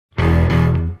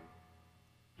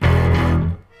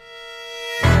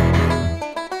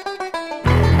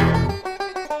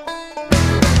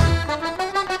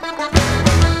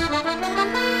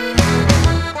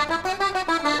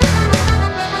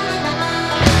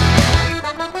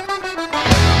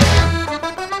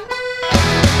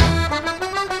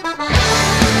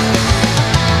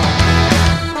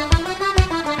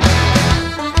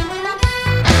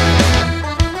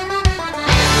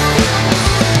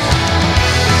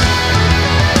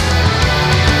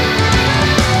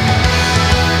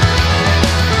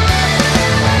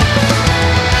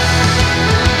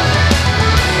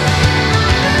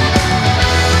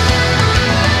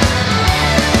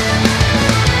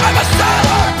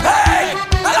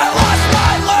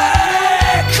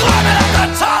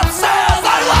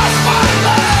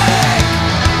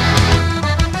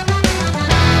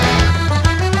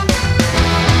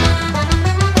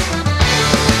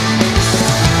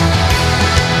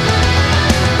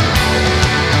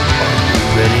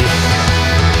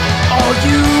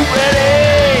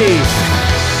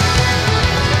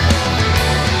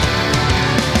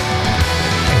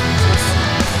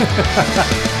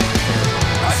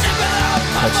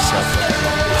Touch yourself.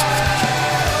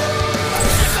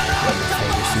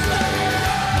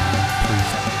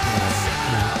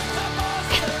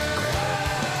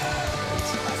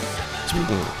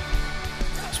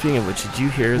 Speaking of which, did you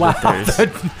hear that there's...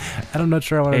 I'm not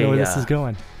sure I want to know where this is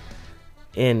going.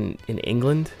 In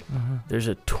England, there's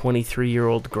a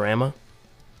 23-year-old grandma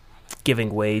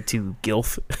giving way to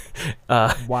gilf.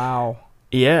 Wow.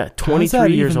 Yeah,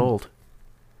 23 years old.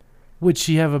 Would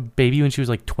she have a baby when she was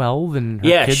like 12? And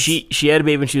kids? she had a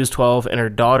baby when she was 12, and her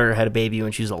daughter had a baby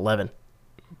when she was 11.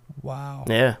 Wow.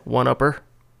 Yeah, one-upper.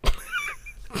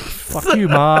 Fuck you,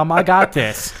 Mom. I got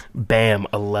this. Bam,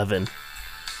 11.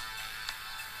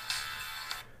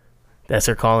 That's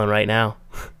her calling right now.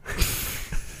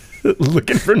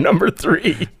 Looking for number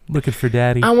 3. Looking for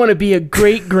daddy. I want to be a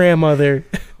great-grandmother.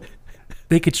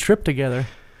 They could strip together.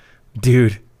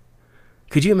 Dude.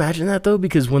 Could you imagine that, though?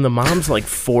 Because when the mom's like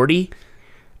 40,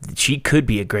 she could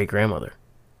be a great-grandmother.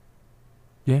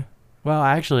 Yeah. Well,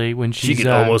 actually, when she's... She could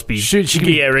almost be... She could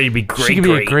get ready to be great-great. She could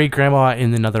be a great-grandma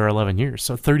in another 11 years,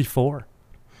 so 34.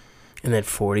 And then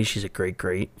 40, she's a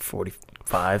great-great.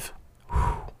 45.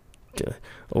 Oh,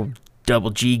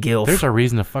 double G gilf. There's a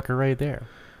reason to fuck her right there.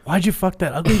 Why'd you fuck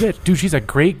that ugly bitch? Dude, she's a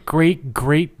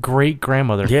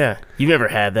great-great-great-great-grandmother. Yeah. You've never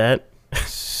had that.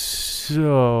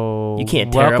 So... You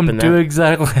can't tear welcome up in to that.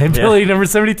 Exotic Liability number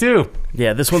 72.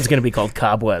 Yeah, this one's going to be called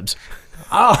Cobwebs.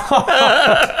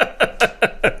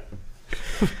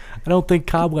 I don't think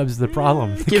cobwebs is the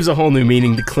problem. It gives a whole new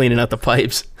meaning to cleaning out the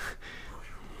pipes.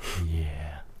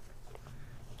 Yeah.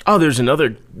 Oh, there's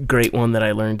another great one that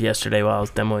I learned yesterday while I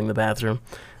was demoing the bathroom.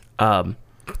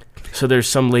 So there's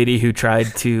some lady who tried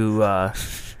to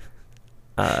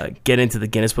get into the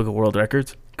Guinness Book of World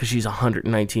Records because she's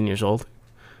 119 years old.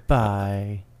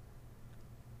 By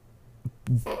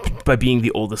being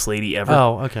the oldest lady ever.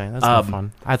 Oh, okay. That's not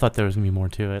fun. I thought there was going to be more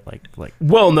to it. Like.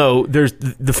 Well, no, there's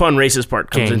the fun racist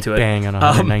part comes into it. Bang on a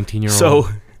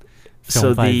 119-year-old.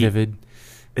 So Vivid.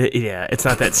 Yeah, it's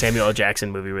not that Samuel L.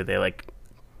 Jackson movie where they like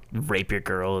rape your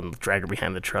girl and drag her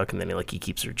behind the truck and then he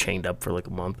keeps her chained up for like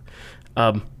a month.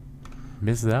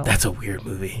 Missed that one. That's a weird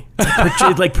movie.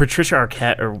 Like Patricia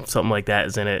Arquette or something like that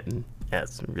is in it, and yeah,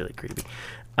 it's really creepy.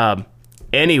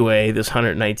 Anyway, this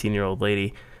 119-year-old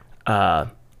lady,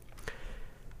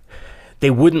 they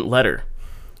wouldn't let her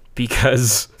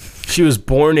because she was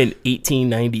born in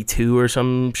 1892 or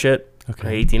some shit,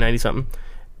 okay, 1890 something,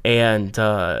 and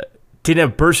didn't have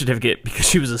a birth certificate because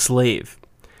she was a slave.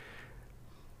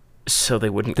 So they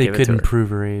wouldn't. They give it to couldn't her.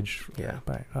 prove her age. Yeah.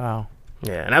 Wow.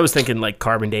 Yeah, and I was thinking like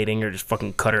carbon dating or just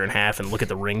fucking cut her in half and look at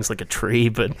the rings like a tree,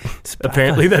 but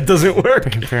apparently that doesn't work.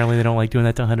 Apparently they don't like doing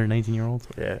that to 119-year-olds.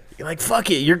 Yeah. You're like,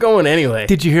 fuck it, you're going anyway.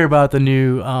 Did you hear about the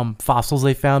new fossils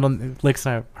they found on... Lex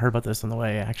and I heard about this on the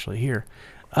way actually here.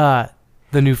 The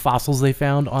new fossils they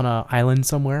found on an island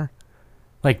somewhere?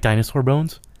 Like dinosaur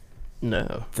bones?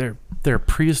 No. They're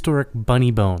prehistoric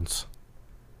bunny bones.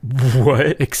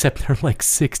 What? Except they're like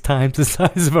 6 times the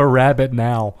size of a rabbit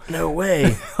now. No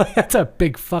way. That's a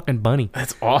big fucking bunny.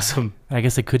 That's awesome. I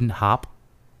guess it couldn't hop.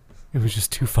 It was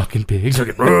just too fucking big.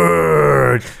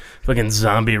 Fucking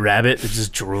zombie rabbit that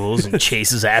just drools and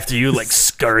chases after you like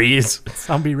scurries.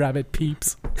 Zombie rabbit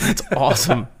peeps. That's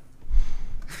awesome.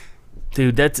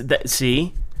 Dude, that.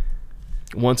 See?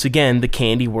 Once again, the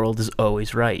candy world is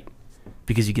always right.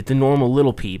 Because you get the normal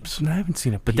little peeps. I haven't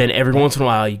seen a peep. But then every once in a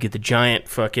while, you get the giant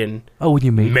fucking when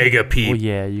you make mega peep. Well,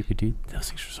 yeah, you could do...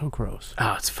 Those things are so gross.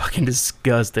 Oh, it's fucking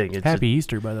disgusting. It's Happy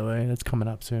Easter, by the way. That's coming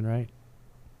up soon, right?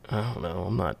 I don't know.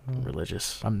 I'm not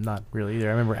religious. I'm not really either.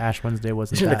 I remember Ash Wednesday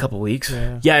wasn't It's in that. a couple weeks.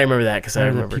 Yeah, I remember that because I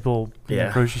remember people in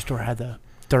the grocery store had the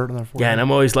dirt on their forehead. Yeah, and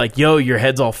I'm always like, yo, your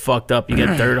head's all fucked up. You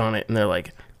got dirt on it. And they're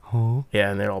like, huh?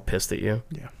 Yeah, and they're all pissed at you.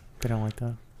 Yeah, they don't like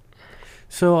that.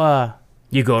 So,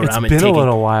 you go around it's been a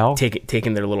little while.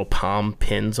 Taking their little palm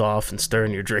pins off and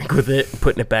stirring your drink with it,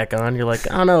 putting it back on. You're like,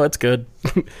 oh, no, it's good.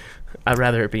 I'd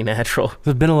rather it be natural.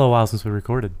 It's been a little while since we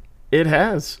recorded. It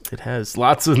has.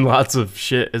 Lots and lots of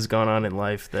shit has gone on in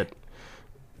life that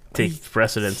takes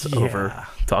precedence over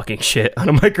talking shit on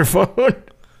a microphone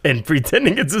and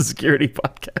pretending it's a security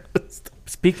podcast.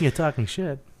 Speaking of talking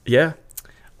shit. Yeah.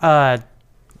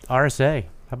 RSA.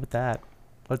 How about that?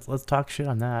 Let's talk shit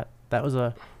on that. That was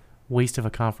a waste of a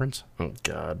conference. Oh,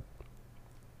 God.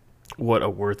 What a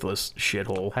worthless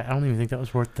shithole. I don't even think that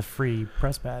was worth the free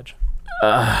press badge.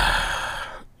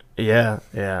 Yeah.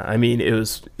 I mean, it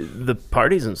was... The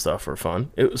parties and stuff were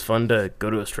fun. It was fun to go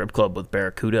to a strip club with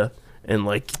Barracuda and,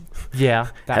 like... Yeah,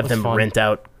 have them fun. rent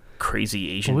out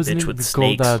crazy Asian bitch with it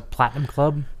snakes. Called Platinum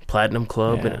Club? Platinum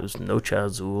Club, yeah. and it was Noche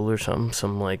Azul or something.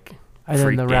 Some, like... And then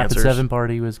freak the dancers. Rapid 7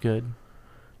 party was good.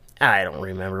 I don't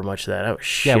remember much of that. I was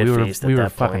Yeah, shit we were faced we at were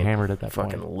that fucking point. hammered at that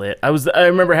Fucking point. lit. I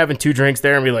remember having 2 drinks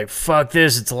there and be like, "Fuck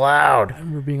this, it's loud." I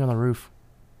remember being on the roof.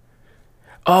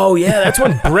 Oh yeah, that's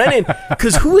when Brennan.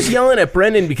 Because who was yelling at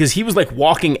Brennan because he was like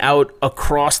walking out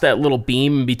across that little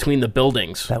beam between the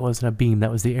buildings, That wasn't a beam.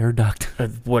 That was the air duct.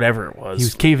 whatever it He was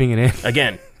was. caving it in.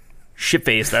 Again, shit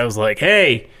faced. I was like,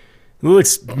 "Hey, it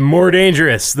looks more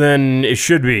dangerous than it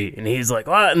should be," and he's like,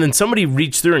 "What?" And then somebody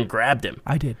reached through and grabbed him.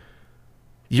 I did.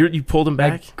 You pulled him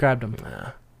back. I grabbed him.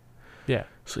 Nah. Yeah.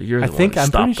 So you're I the think one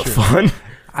who I'm stopped the pretty fun.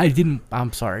 I didn't.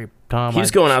 I'm sorry, Tom. He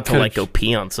was I going out to could've- like go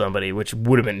pee on somebody, which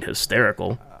would have been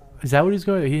hysterical. Is that what he's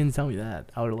going? He didn't tell me that.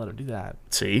 I would have let him do that.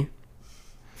 See,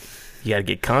 you got to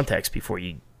get context before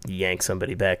you yank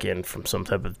somebody back in from some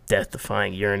type of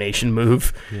death-defying urination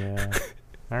move. Yeah.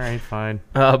 All right. Fine.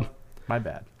 My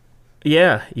bad.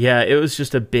 Yeah, it was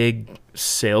just a big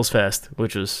sales fest,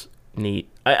 which was neat.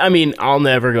 I mean, I'll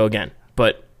never go again,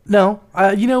 but No.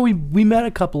 We met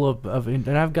a couple of and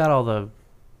I've got all the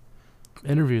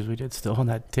interviews we did still on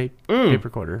that tape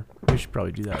recorder. We should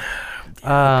probably do that.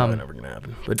 probably never gonna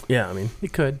happen. But yeah, I mean,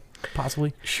 It could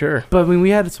possibly, sure, but I mean, we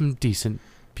had some decent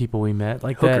people we met,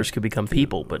 like hookers that. could become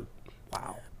people, but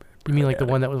Wow. You mean like the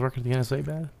one that was working at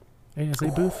the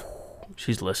NSA booth?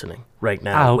 she's listening right I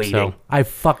now, hope waiting. so. I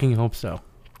fucking hope so.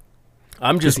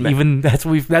 I'm just Just even that's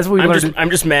what we I'm learned. I'm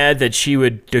just mad that she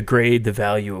would degrade the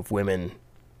value of women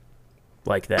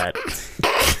like that.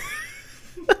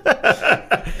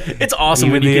 It's awesome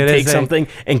Even when you the can take NSA. something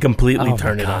and completely Oh my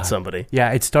turn it on God. somebody.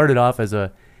 Yeah, it started off as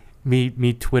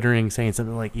me twittering saying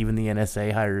something like even the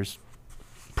NSA hires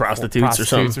Prostitutes or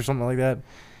something. or something like that.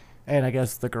 And I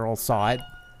guess the girl saw it.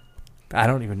 I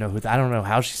don't even know I don't know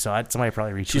how she saw it. Somebody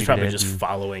probably retweeted She's probably it just and,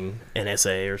 following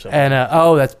NSA or something. and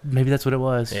that's what it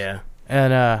was. Yeah.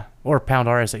 And or pound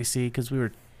RSAC because we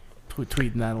were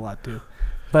tweeting that a lot too.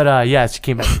 But yeah, she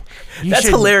came back. That's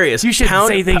hilarious. You shouldn't Pound-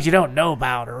 say things you don't know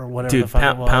about or whatever the Dude,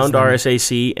 fuck it was. pound And-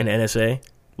 RSAC and NSA,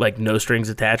 like no strings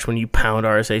attached when you pound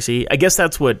RSAC. I guess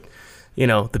that's what,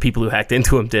 the people who hacked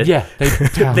into him did. Yeah,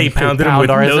 They pounded him with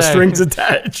no RSA. strings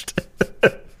attached.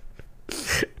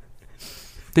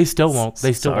 They still won't.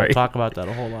 They still Sorry. won't talk about that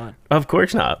a whole lot. Of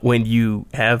course not. When you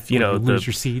have, You lose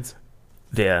your seeds.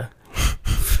 yeah.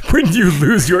 When you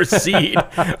lose your seed,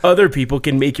 other people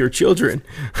can make your children.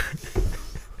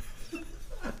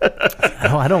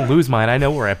 No, I don't lose mine. I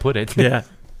know where I put it. Yeah.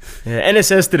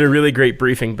 NSS did a really great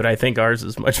briefing, but I think ours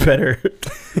is much better.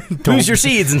 Lose your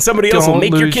seeds and somebody else will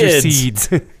make your lose kids. seeds.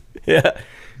 Yeah.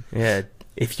 Yeah.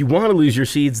 If you want to lose your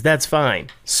seeds, that's fine.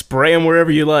 Spray them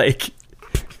wherever you like.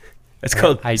 That's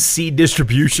called seed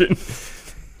distribution.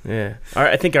 Yeah.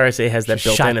 I think RSA has that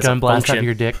built in as a Shotgun blast out function. of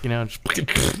your dick,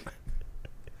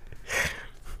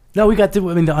 No, we got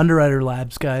the Underwriter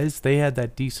Labs guys. They had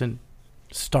that decent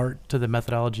start to the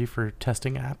methodology for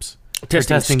testing apps.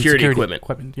 Testing security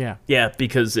equipment. Yeah. Yeah,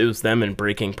 because it was them and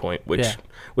Breaking Point, which Yeah.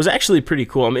 was actually pretty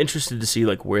cool. I'm interested to see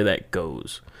where that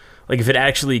goes. If it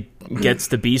actually gets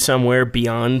to be somewhere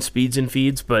beyond speeds and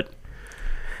feeds, but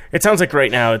it sounds like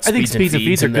right now it's I think speeds and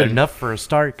feeds are and good then- enough for a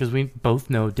start because we both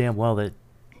know damn well that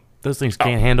those things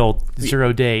can't handle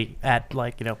 0 day at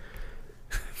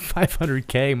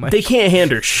 500K. Much. They can't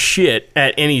handle shit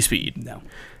at any speed. No.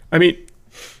 I mean,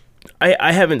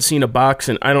 I haven't seen a box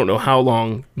in I don't know how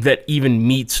long that even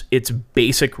meets its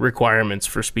basic requirements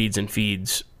for speeds and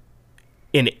feeds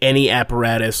in any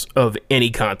apparatus of any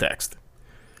context.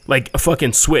 Like a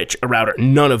fucking switch, a router,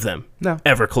 none of them No.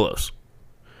 ever close.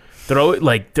 They're always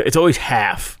it's always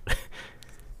half.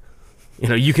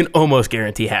 You can almost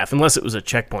guarantee half, unless it was a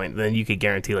checkpoint. Then you could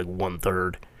guarantee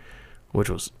 1/3, which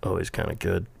was always kind of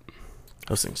good.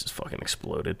 Those things just fucking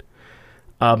exploded.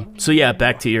 So yeah,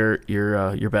 back to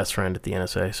your best friend at the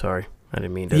NSA. Sorry, I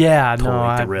didn't mean to. Yeah, totally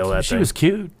no. derail that She thing. was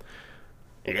cute.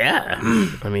 Yeah,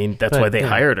 I mean that's But, why they yeah.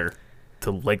 hired her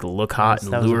to look hot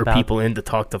and That was lure about- people in to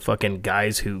talk to fucking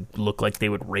guys who look like they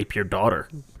would rape your daughter.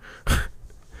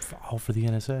 All for the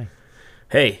NSA.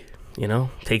 Hey,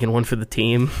 taking one for the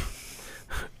team,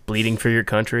 bleeding for your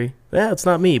country. Yeah, it's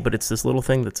not me, but it's this little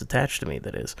thing that's attached to me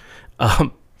that is.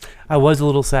 I was a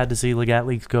little sad to see Legat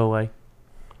Leaks go away.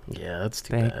 Yeah, that's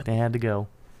too They bad. they had to go.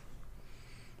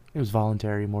 It was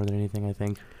voluntary more than anything, I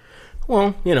think.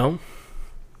 Well,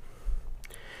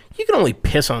 you can only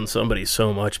piss on somebody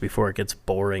so much before it gets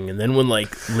boring, and then when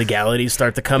legalities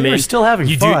start to come They in, were still having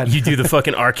you fun. do the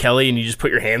fucking R. Kelly, and you just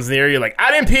put your hands in the air. You're like,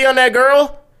 I didn't pee on that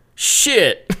girl.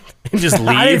 Shit, and just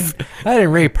leave. I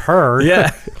didn't rape her.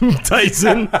 Yeah,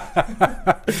 Tyson.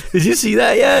 Did you see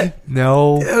that yet,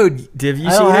 No. dude? Have you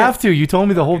I seen don't it? have to. You told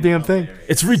me the whole damn thing.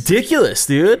 It's ridiculous,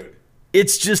 dude.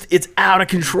 it's out of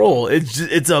control.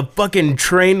 It's a fucking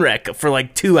train wreck for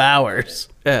like 2 hours.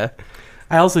 Yeah.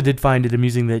 I also did find it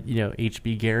amusing that,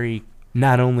 HB Gary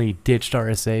not only ditched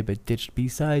RSA, but ditched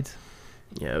B-Sides.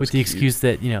 Yeah. With the excuse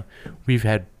that, we've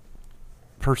had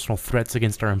personal threats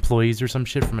against our employees or some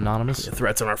shit from Anonymous.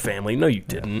 Threats on our family. No, you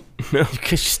didn't. You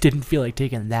just didn't feel like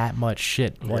taking that much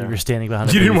shit while you were standing behind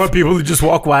a You didn't booth. want people to just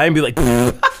walk by and be like,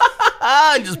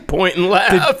 and just point and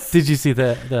laugh. Did you see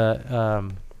the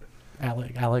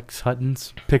Alex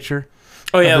Hutton's picture?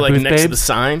 Oh, yeah, the like booth next to babes? the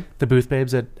sign? The booth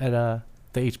babes at the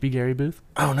HB Gary booth?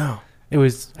 Oh, no. It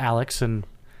was Alex and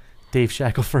Dave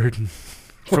Shackelford and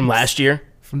From last year?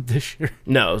 from this year.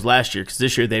 No, it was last year, because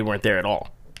this year they weren't there at all.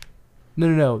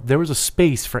 No. There was a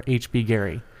space for HB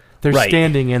Gary. They're Right.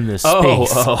 standing in this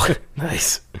space. Oh,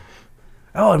 nice.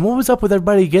 Oh, and what was up with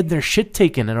everybody getting their shit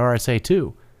taken at RSA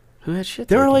too? Who had shit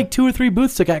There were taken? like 2 or 3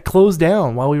 booths that got closed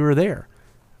down while we were there.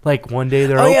 Like one day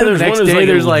they're open, there's the next one that was day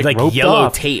there's like roped yellow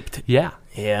off. taped. Yeah,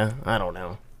 Yeah, I don't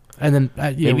know. and then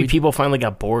Maybe people finally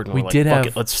got bored and we were like, did fuck have-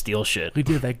 it, let's steal shit. we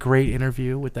did that great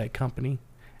interview with that company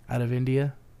out of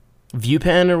India.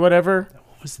 ViewPen or whatever?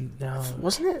 Wasn't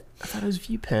it? I thought it was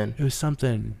ViewPen. it was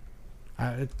something.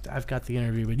 I've got the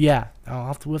interview, but yeah, we'll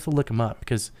have to look them up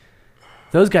because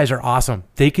those guys are awesome.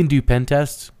 They can do pen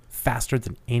tests faster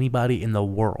than anybody in the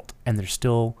world, and they're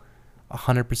still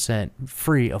 100%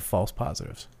 free of false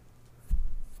positives.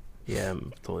 Yeah,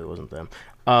 totally wasn't them.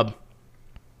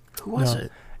 Who was No.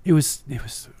 it? It was.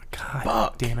 God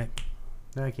Fuck. damn it!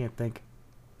 No, I can't think.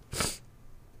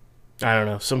 I don't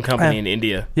know. Some company in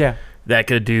India Yeah, that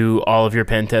could do all of your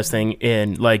pen testing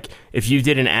in, like, if you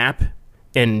did an app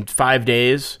in 5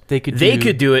 days, They could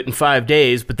do it in 5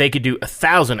 days, but they could do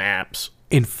 1,000 apps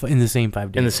in the same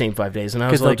 5 days. in the same 5 days. And I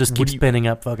Because was they'll like, just what keep do you- spinning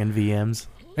up fucking VMs.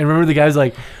 And remember the guy's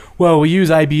like, "Well, we use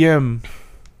IBM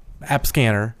App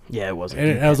Scanner," Yeah, it wasn't.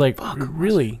 and I was like, Fuck, who was it?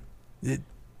 "Really?"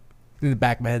 In the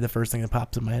back of my head, the first thing that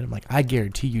pops in my head, I'm like, "I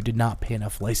guarantee you did not pay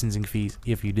enough licensing fees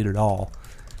if you did it all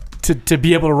to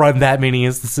be able to run that many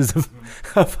instances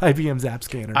of IBM's App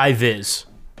Scanner." iViz.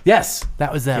 Yes,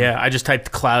 that was them. Yeah, I just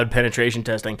typed cloud penetration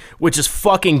testing, which is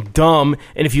fucking dumb.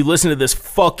 And if you listen to this,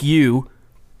 fuck you.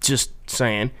 Just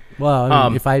saying. Well, I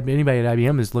mean, if anybody at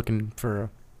IBM is looking for a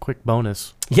quick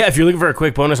bonus, Yeah, if you're looking for a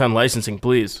quick bonus on licensing,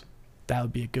 please. that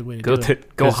would be a good way to Go do to-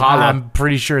 it. go 'Cause holla. I'm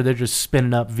pretty sure they're just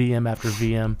spinning up VM after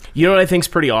VM. You know what I think's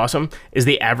pretty awesome is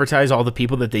they advertise all the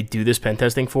people that they do this pen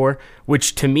testing for,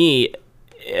 which to me,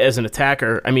 as an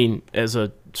attacker, I mean, as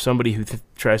somebody who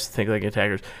tries to think like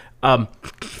attackers,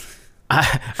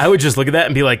 I would just look at that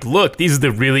and be like, look, these are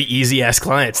the really easy ass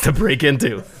clients to break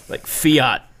into, like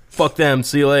Fiat, fuck them,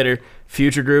 see you later.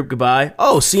 Future Group, goodbye.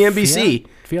 Oh, CNBC,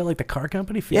 Fiat like the car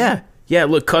company? yeah.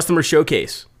 Look, customer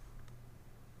showcase.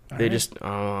 All They right. just,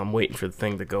 I'm waiting for the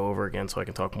thing to go over again so I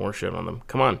can talk more shit on them.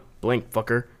 Come on, blink,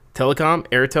 fucker. Telecom,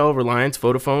 Airtel, Reliance,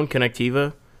 Vodafone,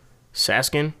 Connectiva,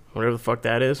 Saskin, whatever the fuck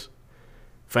that is.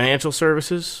 Financial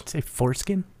services. Say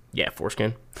foreskin? Yeah,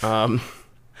 Foreskin.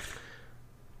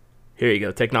 Here you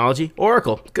go. Technology.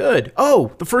 Oracle. Good.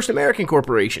 Oh, the First American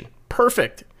Corporation.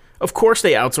 Perfect. Of course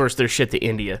they outsource their shit to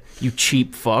India. You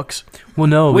cheap fucks. Well,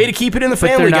 no. Way to keep it in the but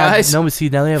family, they're not, guys. No, but see,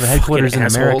 now they have a headquarters in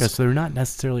Fucking America, assholes. so they're not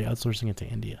necessarily outsourcing it to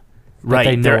India. that Right,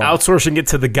 they know they're of. outsourcing it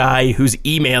to the guy who's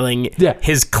emailing Yeah.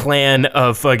 his clan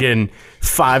of fucking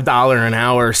 $5 an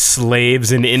hour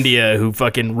slaves in India who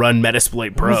fucking run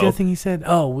Metasploit What was the Pro. other thing he said?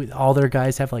 Oh, all their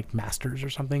guys have like masters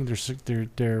or something.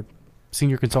 Their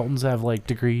senior consultants have like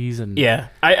degrees and Yeah,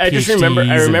 I just remember. I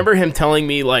PhDs remember him telling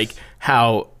me like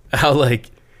how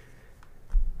like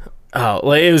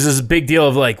it was this big deal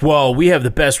of like, well, we have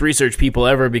the best research people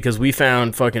ever because we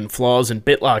found fucking flaws in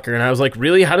BitLocker, and I was like,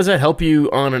 really? How does that help you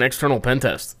on an external pen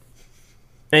test?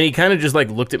 And he kind of just like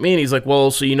looked at me and he's like, well,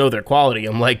 so you know their quality.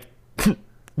 I'm like,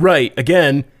 right.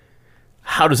 Again,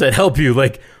 how does that help you?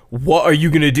 Like, what are you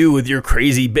gonna do with your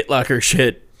crazy BitLocker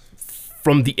shit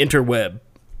from the interweb?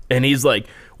 And he's like,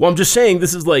 well, I'm just saying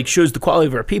this is like shows the quality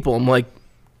of our people. I'm like,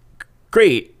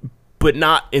 great, but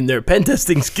not in their pen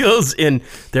testing skills and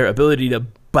their ability to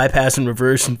bypass and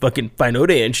reverse and fucking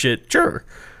Finode and shit. Sure.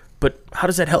 But how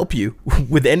does that help you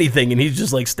with anything? And he's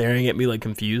just like staring at me like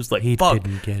confused, like, He fuck,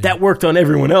 didn't get it. that worked on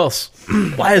everyone else.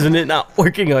 Why isn't it not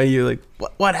working on you? Like,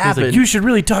 what He's happened? like, you should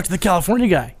really talk to the California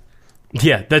guy.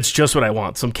 Yeah, that's just what I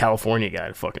want. Some California guy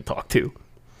to fucking talk to.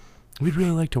 We'd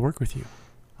really like to work with you.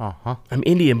 I'm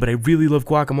Indian, but I really love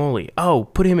guacamole. Oh,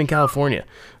 put him in California.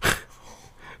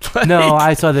 Like, No,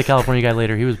 I saw the California guy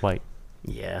later. He was white.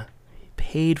 yeah,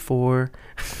 paid for.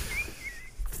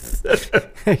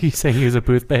 He's saying he was a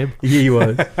booth babe. Yeah, he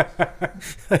was.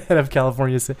 Head of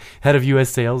California, head of U.S.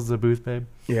 sales is a booth babe.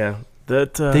 Yeah,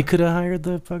 that They could have hired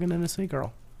the fucking NSA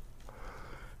girl.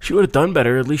 she would have done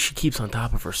better. At least she keeps on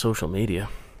top of her social media.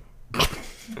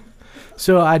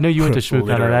 So I know you went to ShmooCon,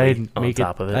 and I Literally didn't on make it.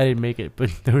 top of it. I didn't make it,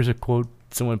 but there was a quote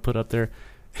someone put up there.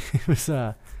 It was,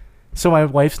 so my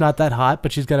wife's not that hot,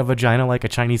 but she's got a vagina like a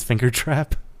Chinese finger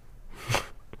trap.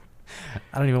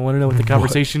 I don't even want to know what the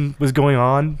conversation was going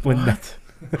on when What?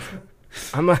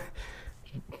 I'm not.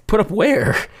 Put up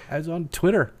where? I was on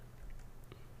Twitter.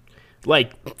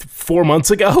 Like 4 months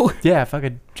ago? Yeah,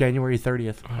 fucking January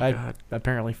 30th. Oh, I God.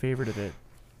 apparently favorited it.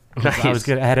 Nice. I was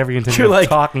gonna. I had every intention You're of like,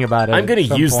 talking about it. I'm going at to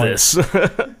some use point. this.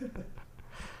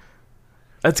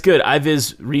 That's good.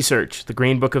 IVIS Research, the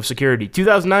Green Book of Security,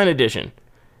 2009 edition.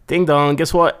 Ding dong.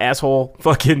 Guess what, asshole?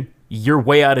 Fucking, you're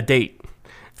way out of date.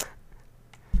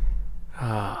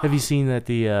 Have you seen that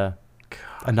the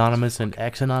anonymous and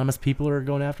ex-anonymous people are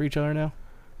going after each other now?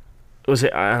 Was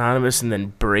it anonymous and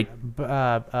then breakup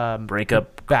clan or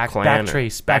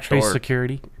Backtrace backdoor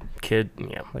security, kid?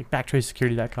 Yeah. like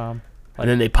backtracesecurity.com. And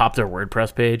then they popped their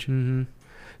WordPress page. Mm-hmm.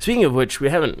 Speaking of which, we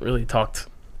haven't really talked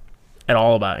at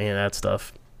all about any of that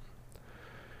stuff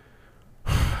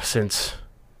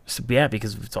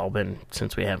because it's all been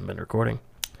since we haven't been recording.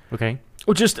 Okay.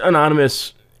 Well, just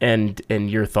anonymous and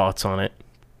your thoughts on it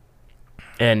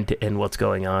and what's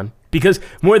going on. Because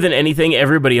more than anything,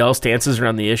 everybody else dances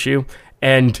around the issue,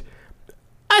 and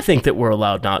I think that we're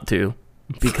allowed not to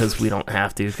because we don't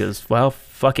have to. Because, well,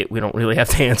 fuck it, we don't really have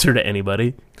to answer to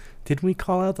anybody. Didn't we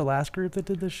call out the last group that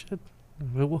did this shit?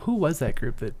 Well, who was that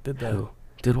group that did that? Who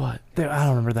did what? I don't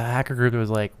remember, the hacker group that was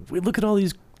like, look at all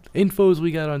these infos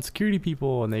we got on security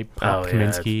people, and they popped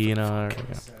Kaminsky,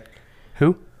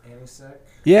 Who? AnySec.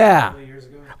 Yeah. Years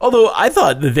ago. Although I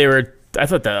thought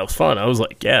that was fun. I was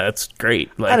like, yeah, that's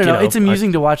great. Like, I don't know. It's I-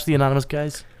 amusing to watch the anonymous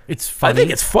guys. It's funny. I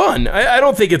think it's fun. I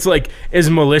don't think it's like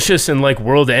as malicious and like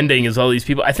world ending as all these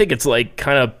people. I think it's like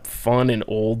kind of fun and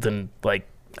old and like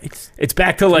it's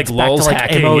back to like it's back lulz to, like,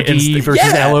 hacking MOD and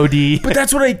versus LOD. But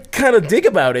that's what I kind of dig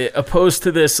about it, opposed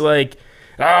to this like,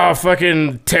 oh,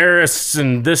 fucking terrorists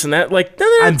and this and that. Like, no,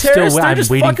 they're I'm not terrorists. still- They're I'm just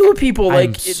waiting- fucking with people. I'm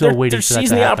Like, so they're waiting for that to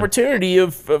seizing the happen. opportunity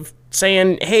of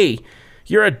saying, hey,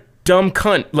 you're a dumb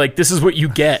cunt. Like, this is what you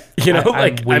get. You know, I'm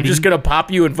I'm just waiting. gonna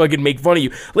pop you and fucking make fun of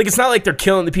you. Like, it's not like they're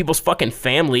killing the people's fucking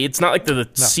family. It's not like they're the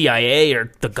CIA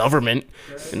or the government,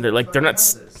 and they're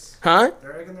not. Huh?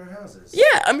 They're egging their houses.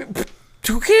 Yeah, I mean,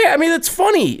 who cares? I mean, it's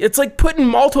funny. It's like putting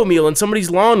malto meal in somebody's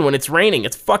lawn when it's raining.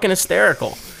 It's fucking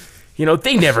hysterical. You know,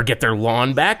 they never get their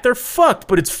lawn back. They're fucked,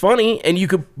 but it's funny, and you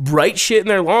could write shit in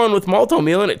their lawn with malto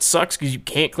meal, and it sucks because you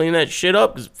can't clean that shit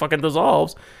up because it fucking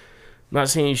dissolves. I'm not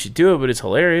saying you should do it, but it's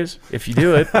hilarious. If you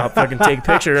do it, I'll fucking take a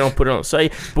picture and I'll put it on the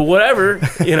site. But whatever,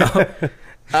 you know.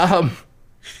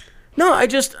 No, I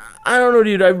don't know,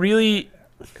 dude.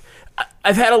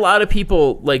 I've had a lot of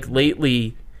people, like,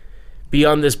 lately be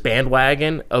on this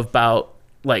bandwagon about,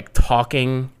 like,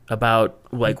 talking about,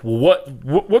 like, what if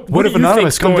do you Anonymous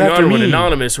think's going comes after on with me?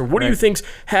 Anonymous, or what do you Right. think's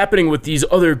happening with these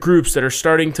other groups that are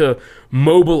starting to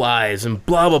mobilize and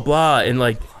blah blah blah and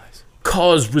like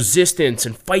cause resistance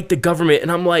and fight the government?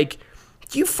 And I'm like,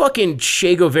 you fucking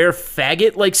Che Guevara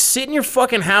faggot, like, sit in your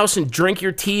fucking house and drink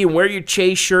your tea and wear your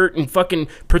Che shirt and fucking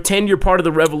pretend you're part of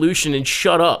the revolution and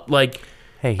shut up. Like,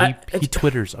 Hey, he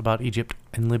twitters about Egypt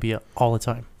and Libya all the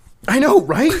time. I know,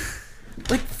 right?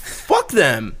 Like, fuck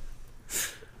them.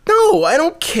 No, I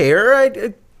don't care.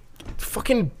 I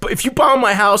fucking, if you bomb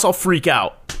my house, I'll freak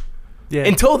out. Yeah.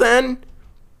 Until then,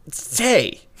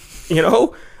 stay. You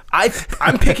know,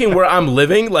 I'm picking where I'm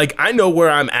living. Like, I know where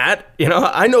I'm at. You know,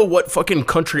 I know what fucking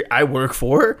country I work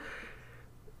for.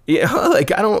 You know,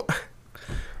 like,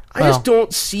 I just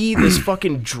don't see this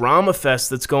fucking drama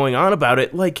fest that's going on about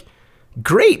it. Like,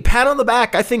 great, pat on the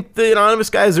back. I think the anonymous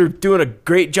guys are doing a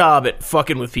great job at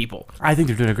fucking with people. I think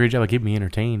they're doing a great job of keeping me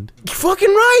entertained. You're fucking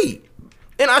right.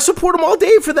 And I support them all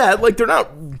day for that. Like, they're not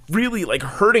really, like,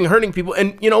 hurting people.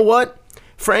 And you know what?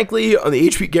 Frankly, on the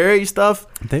HP Gary stuff,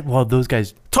 Those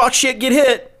guys... talk shit, get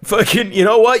hit. Fucking, you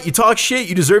know what? You talk shit,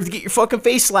 you deserve to get your fucking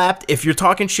face slapped if you're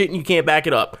talking shit and you can't back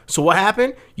it up. So what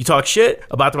happened? You talk shit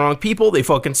about the wrong people, they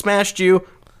fucking smashed you.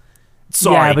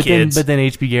 Sorry, yeah, but kids. Then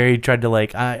HP Gary tried to,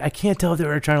 like... I can't tell if they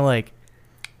were trying to, like...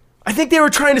 I think they were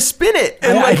trying to spin it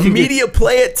and I like think media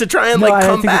play it to try and No, like I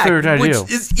come think that's back, what they were trying to which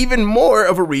do. is even more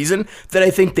of a reason that I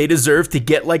think they deserve to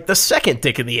get like the second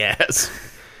dick in the ass.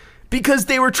 Because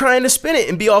they were trying to spin it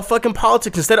and be all fucking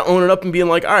politics instead of owning up and being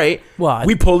like, all right,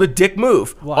 we pulled a dick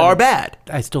move. Our bad.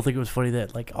 I still think it was funny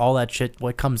that, like, all that shit,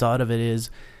 what comes out of it is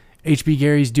HB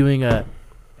Gary's doing an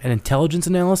intelligence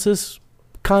analysis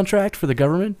contract for the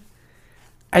government,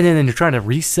 and then they're trying to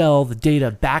resell the data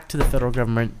back to the federal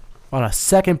government on a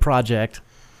second project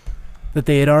that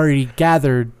they had already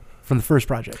gathered from the first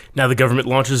project. Now the government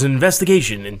launches an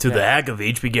investigation into the hack of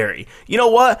H.B. Gary. You know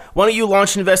what? Why don't you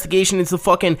launch an investigation into the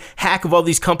fucking hack of all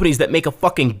these companies that make a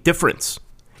fucking difference?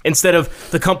 Instead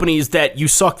of the companies that you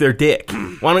suck their dick.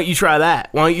 Why don't you try that?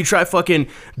 Why don't you try fucking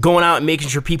going out and making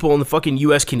sure people in the fucking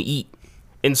U.S. can eat?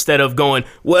 Instead of going,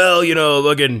 well, you know,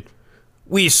 looking...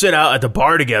 We sit out at the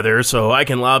bar together so I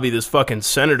can lobby this fucking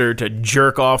senator to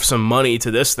jerk off some money to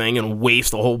this thing and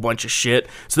waste a whole bunch of shit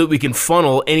so that we can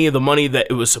funnel any of the money that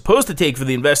it was supposed to take for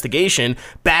the investigation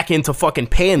back into fucking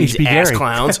paying these HB ass Gary.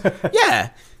 clowns. Yeah,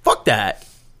 fuck that.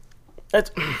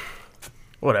 That's...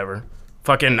 Whatever.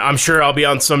 Fucking, I'm sure I'll be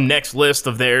on some next list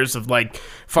of theirs of like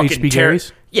fucking... HB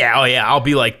Gary's? Yeah, oh yeah, I'll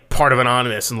be like part of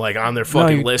Anonymous and like on their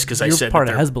fucking list because I you're said part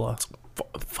that of Hezbollah.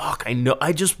 Fuck, I know.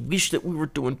 I just wish that we were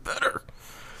doing better.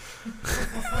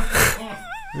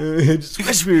 I just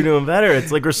wish we were doing better.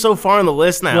 It's like we're so far on the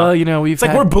list now. Well, you know, it's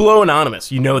like we're below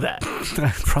Anonymous. You know that.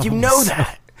 You know so.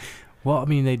 that. Well, I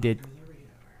mean, they did.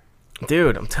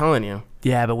 Dude, I'm telling you.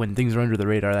 Yeah, but when things are under the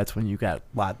radar, that's when you got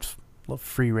lots of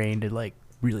free reign to like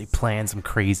really plan some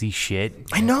crazy shit.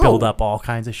 I know. Build up all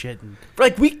kinds of shit. And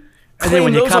Like we then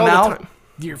when you come all the out, time.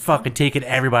 you're fucking taking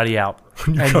everybody out.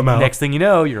 When you and come out. next thing you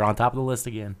know, you're on top of the list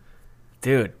again.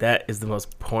 Dude, that is the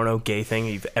most porno gay thing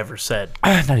you've ever said.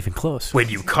 Not even close. When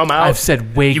you come out, I've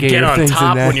said way you gayer get on things top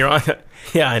than that. when you're on.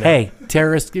 Yeah, I know. Hey,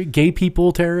 terrorist, gay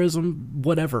people, terrorism,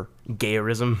 whatever.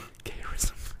 Gayerism,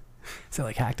 Gayerism. Is that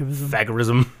like hacktivism?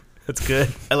 fagorism. That's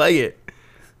good. I like it.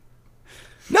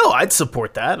 No, I'd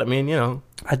support that. I mean, you know,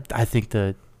 I think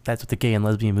that's what the gay and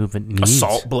lesbian movement needs.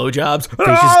 assault blowjobs. They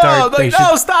should start. Like,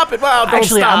 no, stop it! Wow, don't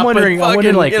Actually, stop, I'm wondering. but I'm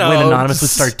wondering, fucking, like, you know, when Anonymous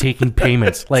would start taking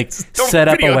payments, like don't set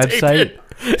up a videotape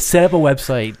website, set up a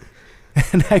website,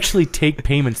 and actually take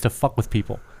payments to fuck with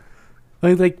people.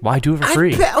 Like why do it for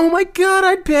free? Oh my god,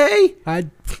 I'd pay.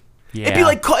 Yeah, It'd be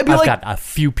like, I've got a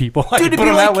few people I dude, can it'd put be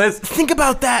on like, that list. think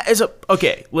about that as a.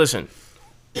 Okay, listen.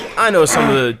 I know some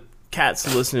of the cats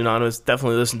who listen to Anonymous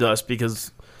definitely listen to us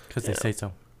because They say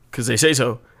so. they say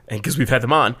so, and because we've had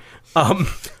them on.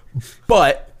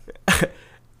 But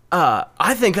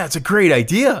I think that's a great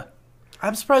idea.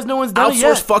 I'm surprised no one's done it Outsource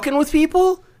yet. fucking with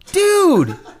people,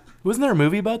 dude. Wasn't there a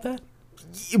movie about that?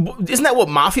 Isn't that what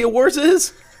Mafia Wars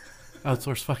is?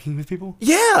 Outsource fucking with people?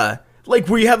 Yeah. Like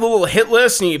where you have the little hit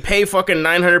list and you pay fucking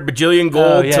 900 bajillion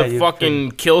gold yeah, to you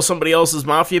fucking kill somebody else's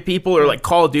mafia people, or like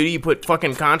Call of Duty, you put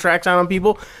fucking contracts out on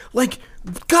people. Like,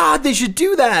 God, they should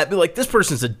do that. Be like, this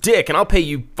person's a dick and I'll pay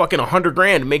you fucking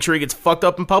 $100,000 to make sure he gets fucked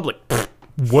up in public.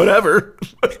 Whatever.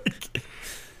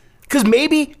 Cause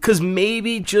maybe,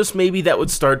 just maybe that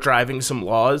would start driving some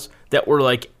laws that were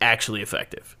like actually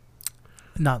effective.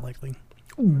 Not likely.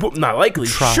 Not likely,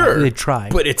 Try. sure. They'd try.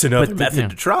 But it's another But method yeah.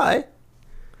 to try.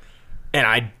 And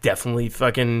I definitely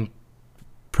fucking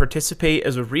participate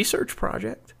as a research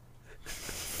project.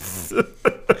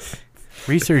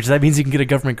 Research, that means you can get a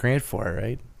government grant for it,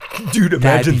 right? Dude,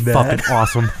 That'd be fucking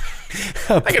awesome.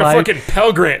 I get a fucking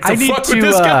Pell Grant to fuck with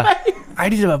this guy. I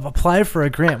need to apply for a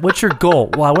grant. What's your goal?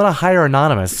 Well, I want to hire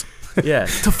Anonymous. Yeah,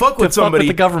 to fuck with somebody.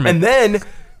 the government. And then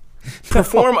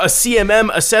perform a CMM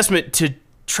assessment to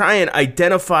try and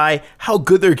identify how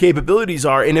good their capabilities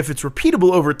are and if it's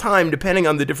repeatable over time depending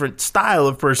on the different style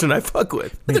of person I fuck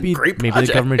with. That's a great project. Maybe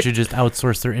the government should just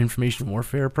outsource their information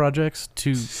warfare projects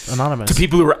to Anonymous. To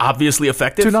people who are obviously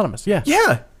effective? To Anonymous, yeah.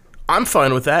 Yeah, I'm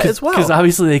fine with that as well. Because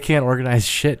obviously they can't organize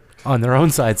shit on their own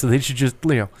side, so they should just,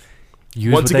 use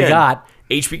Once what they again, got.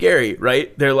 HB Gary,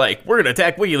 right? They're like, we're going to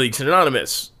attack WikiLeaks and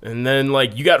Anonymous. And then,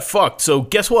 like, you got fucked. So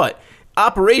guess what?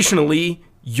 Operationally,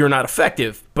 you're not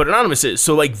effective, but Anonymous is.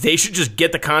 So, like, they should just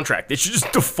get the contract. They should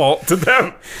just default to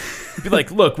them. Be like,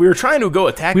 look, we were trying to go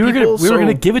attack We were people. going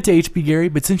to give it to HB Gary,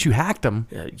 but since you hacked them,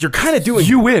 you're kind of doing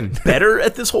you win. better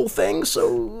at this whole thing.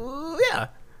 So, yeah.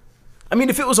 I mean,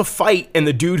 if it was a fight and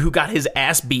the dude who got his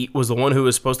ass beat was the one who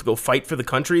was supposed to go fight for the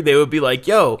country, they would be like,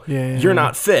 yo, you're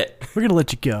not fit. We're going to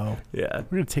let you go. Yeah.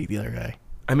 We're going to take the other guy.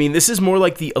 I mean, this is more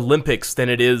like the Olympics than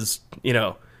it is,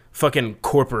 fucking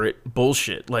corporate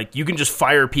bullshit. Like, you can just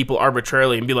fire people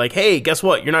arbitrarily and be like, hey, guess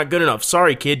what? You're not good enough.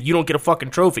 Sorry, kid. You don't get a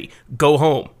fucking trophy. Go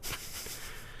home.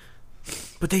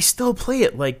 But they still play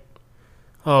it like,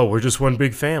 oh, we're just one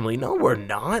big family. No, we're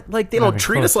not. Like, they don't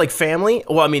treat us like family.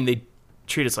 Well, I mean, they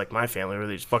treat us like my family where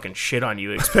they just fucking shit on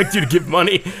you, expect you to give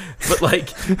money. But, like,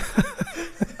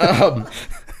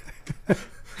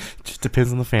 Just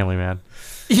depends on the family, man.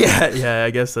 yeah, I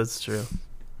guess that's true.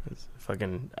 It's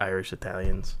fucking Irish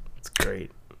Italians. It's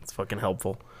great. It's fucking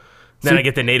helpful. Then I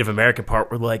get the Native American part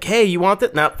where they're like, hey, you want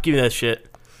that? No, give me that shit.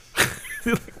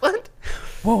 Like, what?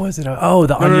 What was it? Oh,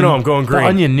 the Onion. No, I'm going green. The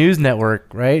Onion News Network,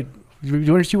 right?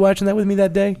 Weren't you watching that with me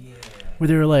that day? where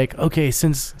they were like, okay,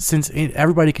 since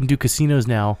everybody can do casinos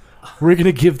now, we're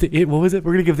gonna give the what was it?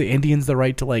 We're gonna give the Indians the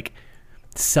right to like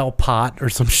sell pot or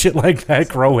some shit like that,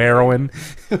 grow heroin,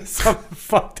 something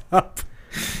fucked up.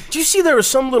 Do you see there was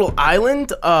some little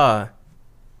island,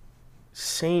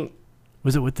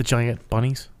 Was it with the giant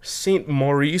bunnies? Saint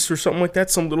Maurice or something like that?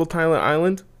 Some little tiny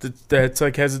island that's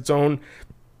like has its own.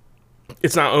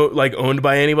 It's not like owned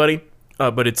by anybody,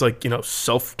 but it's like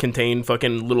self-contained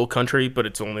fucking little country. But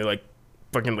it's only like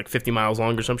fucking like 50 miles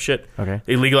long or some shit. Okay.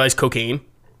 They legalized cocaine.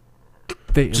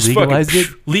 They Just legalized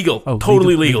fucking, it. Legal. Oh,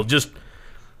 Totally legal. legal. Just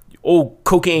old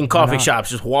cocaine coffee not? shops.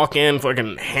 Just walk in,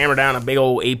 fucking hammer down a big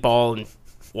old 8-ball and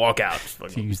walk out. Just To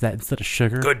fucking, use that instead of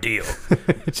sugar. good deal.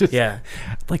 It's just Yeah.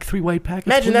 like 3 white packets.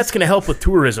 Imagine please? that's going to help with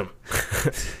tourism.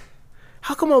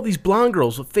 How come all these blonde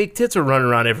girls with fake tits are running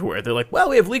around everywhere? They're like, well,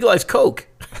 we have legalized coke.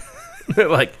 They're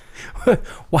like,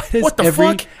 Why does what the every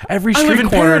fuck? every I live street in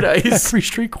corner paradise. every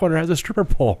street corner has a stripper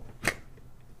pole?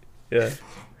 yeah.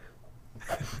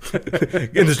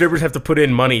 And the strippers have to put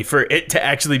in money for it to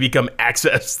actually become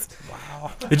accessed.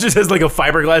 Wow. It just has like a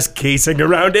fiberglass casing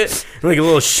around it, and like a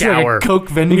little shower. It's like a Coke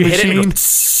vending You hit it and machine. it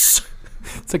goes,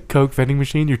 It's a Coke vending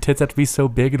machine. Your tits have to be so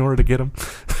big in order to get them.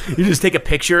 you just take a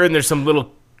picture, and there's some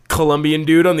little Colombian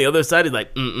dude on the other side. He's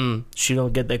like, she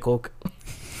don't get that coke.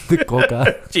 The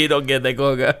Coca. She don't get that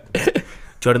coca.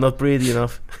 Try to not breathe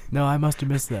enough. No, I must have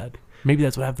missed that. Maybe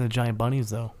that's what happened to the giant bunnies,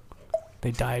 though.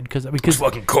 They died because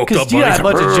Fucking coked up you got a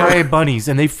bunnies. bunch of giant bunnies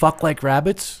and they fuck like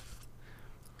rabbits.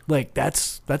 Like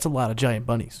that's a lot of giant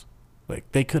bunnies.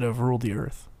 Like they could have ruled the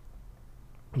earth.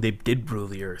 They did rule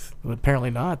the earth. But apparently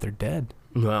not. They're dead.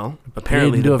 Well,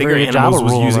 apparently didn't do the a bigger very good job animals of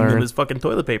was ruling using the them earth. as fucking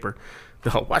toilet paper.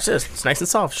 Oh, watch this. It's nice and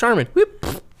soft. Charmin. Whoop.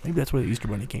 Maybe that's where the Easter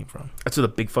Bunny came from. That's where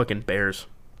the big fucking bears.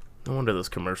 No wonder those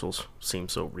commercials seem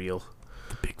so real.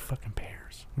 The big fucking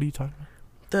bears. What are you talking about?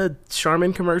 The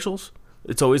Charmin commercials.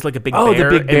 It's always like a big Oh, the bear,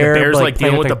 big and bear, the bear's like, like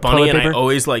dealing playing with the with bunny, toilet and I paper?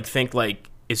 always like think like,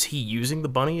 is he using the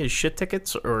bunny as shit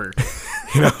tickets, or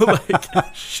like?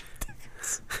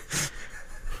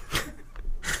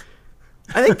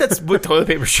 I think that's what toilet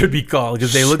paper should be called,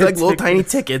 because they look Shit like little tiny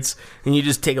tickets, and you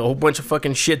just take a whole bunch of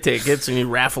fucking shit tickets and you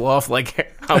raffle off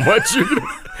like how much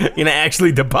you're gonna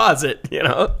actually deposit.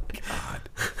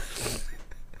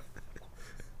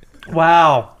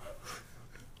 Wow.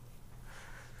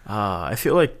 I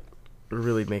feel like we're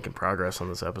really making progress on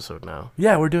this episode now.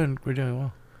 Yeah, we're doing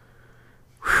well.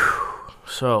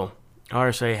 So,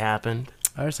 RSA happened,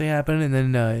 RSA happened, and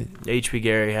then HB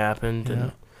Gary happened,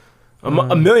 Yeah.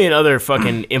 and a million other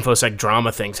fucking InfoSec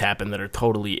drama things happened that are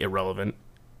totally irrelevant.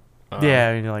 yeah,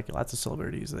 I mean, like lots of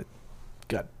celebrities that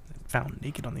got found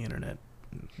naked on the internet.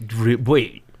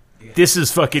 Wait, this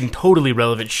is fucking totally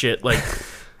relevant shit. Like,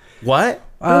 what?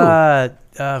 Hold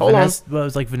Hold Vanessa, well, it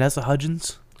was like Vanessa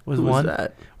Hudgens was Who one. was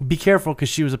that? Be careful because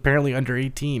she was apparently under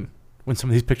 18 when some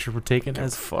of these pictures were taken.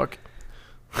 As fuck.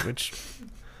 Which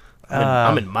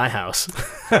I'm in my house.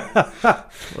 Look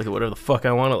at whatever the fuck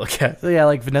I want to look at. so yeah,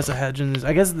 like Vanessa Hudgens.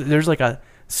 I guess there's like a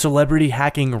celebrity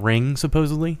hacking ring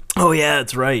supposedly. Oh yeah,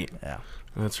 that's right. Yeah.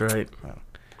 That's right.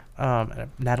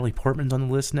 Natalie Portman's on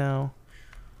the list now.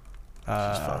 She's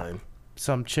fine.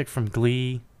 Some chick from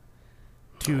Glee.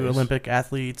 2 Nice. Olympic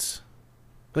athletes.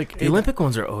 Like The Olympic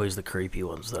ones are always the creepy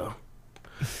ones, though.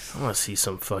 I want to see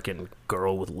some fucking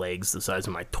girl with legs the size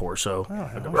of my torso.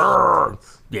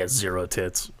 Yeah, 0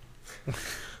 tits.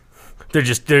 They're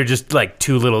just like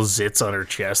 2 little zits on her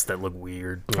chest that look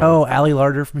weird. Oh, Allie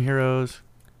Larder from Heroes.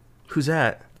 Who's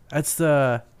that? That's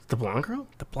the blonde girl?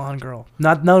 the blonde girl.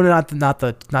 Not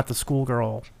the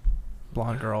schoolgirl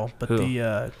blonde girl, but Who?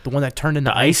 the one that turned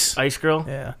into The ice girl?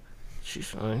 Yeah. She's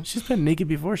fine. She's been naked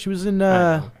before. She was in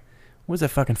I know. what was that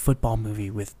fucking football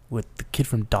movie with the kid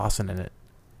from Dawson in it?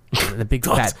 The big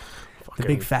Dawson.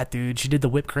 fat dude. She did the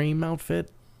whipped cream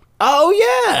outfit. Oh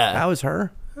yeah. That was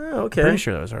her. Oh, okay. Pretty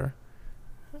sure that was her.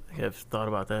 I think I've thought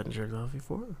about that and jerked off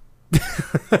before.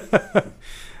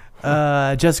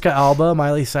 Jessica Alba,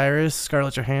 Miley Cyrus,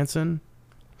 Scarlett Johansson.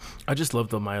 I just love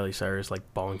the Miley Cyrus like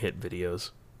bong hit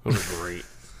videos. Those are great.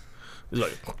 It's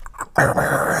like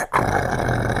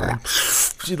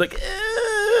she's like.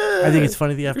 I think it's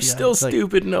funny the FBI. You're still it's like,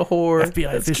 stupid and a whore.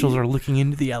 FBI That's officials cute. are looking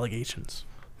into the allegations.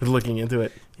 They're looking into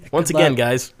it. Yeah, Once good again, luck.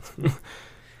 guys,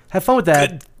 Have fun with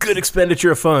that. good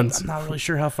expenditure of funds. I'm not really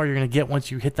sure how far you're going to get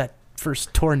once you hit that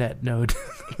first Tornet node.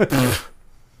 God.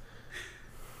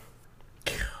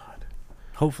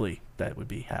 Hopefully, that would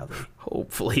be how they.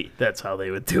 Hopefully, that's how they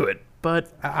would do it.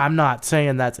 But I'm not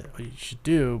saying that's what you should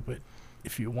do, but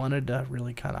if you wanted to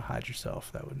really kind of hide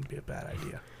yourself, that wouldn't be a bad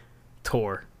idea.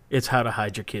 Tor, it's how to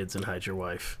hide your kids and hide your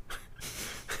wife.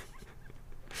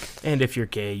 And if you're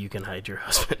gay, you can hide your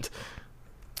husband.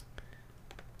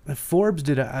 Forbes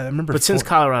did. I remember. But since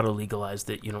Colorado legalized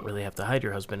it, you don't really have to hide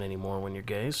your husband anymore when you're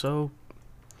gay. So,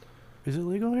 is it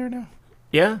legal here now?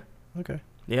 yeah, Okay.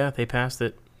 yeah, they passed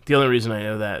it. The only reason I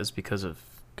know that is because of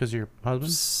Because your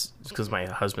husband. because my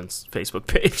husband's Facebook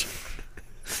page.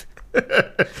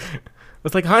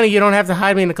 It's like, honey, you don't have to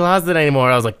hide me in the closet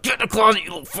anymore. I was like, get in the closet,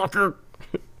 you little fucker.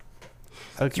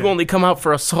 Okay. You only come out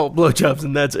for assault blowjobs,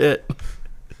 and that's it.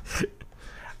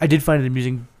 I did find it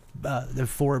amusing. The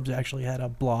Forbes actually had a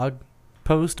blog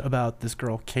post about this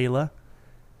girl Kayla.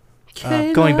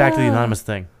 Going back to the anonymous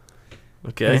thing.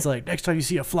 Okay. And it's like, next time you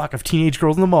see a flock of teenage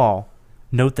girls in the mall,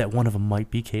 note that one of them might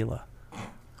be Kayla.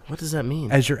 What does that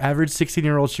mean? As your average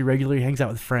 16-year-old, she regularly hangs out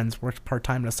with friends, works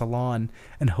part-time in a salon,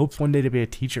 and hopes one day to be a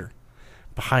teacher.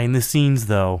 Behind the scenes,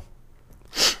 though,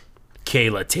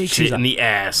 Kayla takes She's it a- in the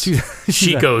ass. she's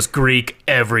She a- goes Greek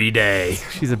every day.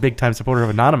 she's a big-time supporter of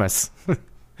Anonymous.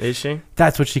 Is she?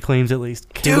 That's what she claims, at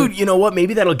least. Dude, you know what?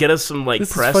 Maybe that'll get us some This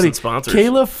is press funny. and sponsors.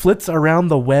 Kayla flits around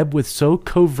the web with so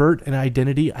covert an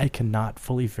identity, I cannot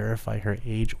fully verify her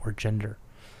age or gender.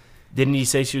 Didn't he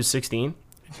say she was 16?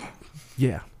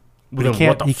 Yeah. Well, But then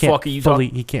what the fuck are you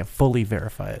talking? He can't fully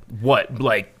verify it. What,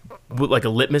 like a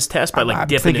litmus test by I'm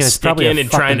dipping thinking a it's stick probably in a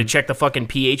and trying to fucking- check the fucking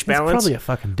pH It's balance? probably a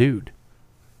fucking dude.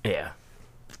 Yeah.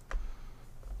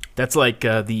 That's like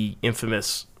the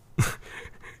infamous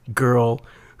girl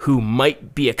who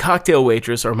might be a cocktail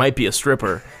waitress or might be a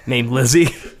stripper named Lizzie.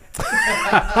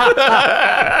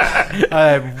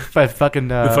 Fucking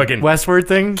fucking- Westward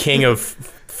thing? King of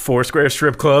Foursquare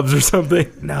strip clubs or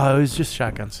something. No, it was just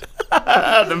shotguns.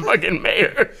 The fucking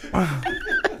mayor.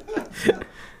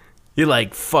 You're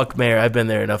like, fuck mayor, I've been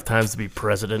there enough times to be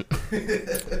president.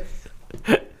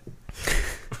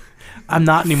 I'm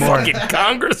not anymore. Fucking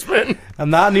congressman. I'm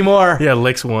not anymore. Yeah,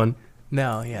 licks one.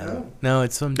 No, yeah. No,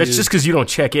 it's some That's dude. just because you don't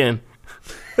check in.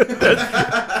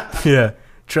 Yeah.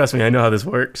 Trust me, I know how this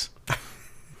works.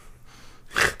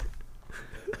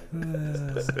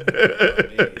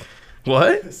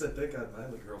 What? I said that guy,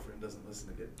 my girlfriend doesn't listen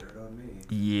to get dirt on me.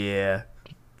 Yeah.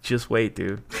 Just wait,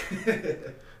 dude.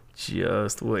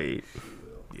 Just wait.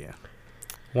 Yeah.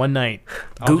 One night,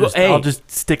 Google- hey. I'll just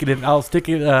stick it in. I'll stick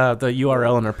it, the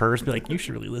URL in her purse. Be like, you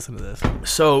should really listen to this.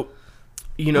 So,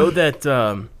 you know that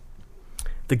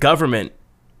the government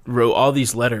wrote all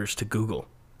these letters to Google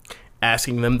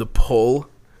asking them to pull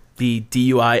the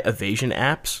DUI evasion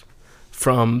apps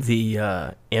from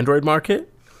the Android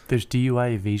market There's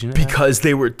DUI evasion. because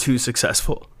they were too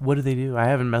successful. What do they do? I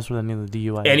haven't messed with any of the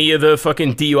DUI. Any of the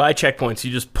fucking DUI checkpoints,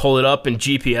 you just pull it up and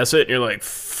GPS it, and you're like,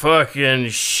 fucking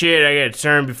shit, I gotta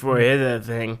turn before I hit that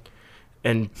thing.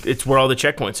 And it's where all the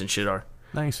checkpoints and shit are.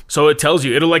 Nice. So it tells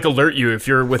you, it'll like alert you if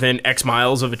you're within X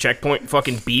miles of a checkpoint,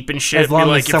 fucking beep and shit. As long Be as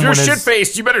like, if you're someone is- shit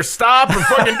faced, you better stop and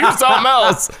fucking do something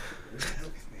else.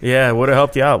 Yeah, would have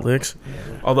helped you out, Licks.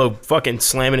 Although fucking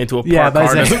slamming into a Yeah, parked but I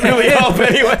car was doesn't like- really help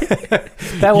anyway.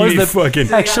 That was You the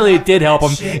fucking- Actually, it did help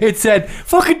him. It said,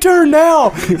 "Fucking turn now,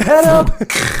 head up."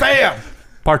 Bam.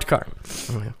 Parked car.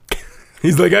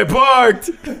 He's like, I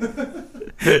parked.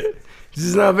 This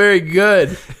is not very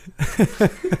good.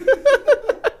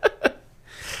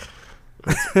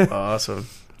 That's awesome.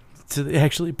 So they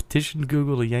actually petitioned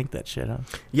Google to yank that shit, huh?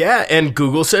 Yeah, and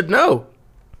Google said no.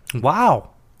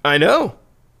 Wow. I know.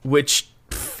 Which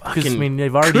Because fucking I mean,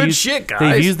 they've already good used, shit, guys.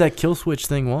 They've used that kill switch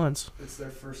thing once. It's their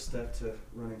first step to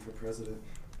running for president.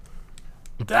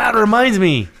 That reminds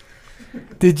me.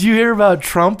 Did you hear about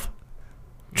Trump?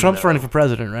 Trump's No. running for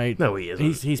president, right? No, he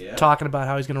isn't. He's Yeah. talking about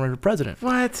how he's going to run for president.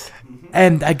 What?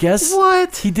 And I guess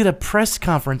What? he did a press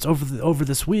conference over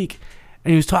this week,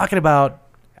 and he was talking about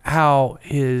how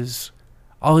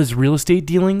all his real estate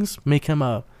dealings make him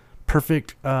a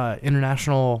perfect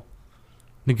international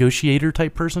negotiator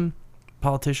type person,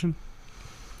 politician.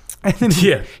 And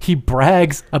then he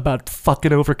brags about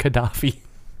fucking over Gaddafi.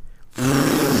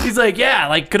 He's like, yeah,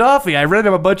 like Gaddafi, I rented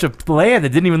him a bunch of land that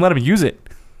didn't even let him use it.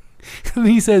 And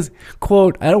he says,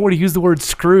 quote, I don't want to use the word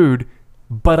screwed,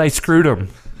 but I screwed him.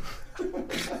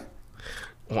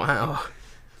 Wow.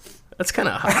 That's kind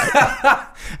of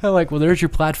hot. I'm like, well, there's your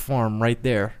platform right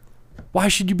there. Why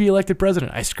should you be elected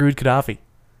president? I screwed Gaddafi.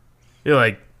 You're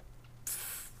like,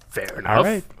 fair enough. All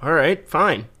right. All right,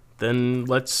 fine. Then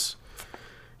let's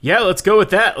go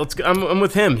with that. I'm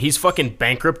with him. He's fucking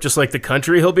bankrupt just like the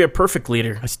country. He'll be a perfect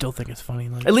leader. I still think it's funny.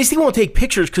 Like, At least he won't take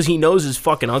pictures because he knows he's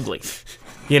fucking ugly.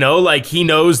 You know, like he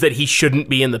knows that he shouldn't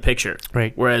be in the picture.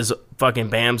 Right. Whereas fucking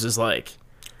Bams is like,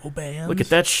 oh, bam. look at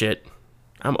that shit.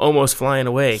 I'm almost flying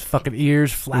away. His fucking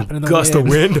ears flapping in the Gust of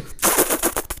wind. wind.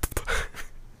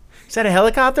 Is that a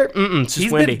helicopter? It's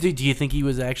just windy. Do you think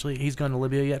he's gone to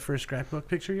Libya yet for a scrapbook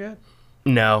picture yet?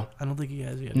 No, I don't think he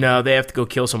has yet. no, they have to go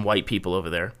kill some white people over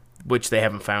there, which they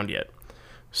haven't found yet.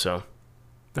 So,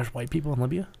 There's white people in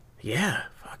Libya? yeah,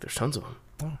 fuck, there's tons of them.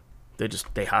 Oh.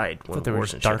 They hide when thought they were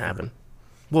wars just and shit darker. happen.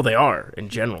 Well, they are in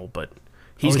general, but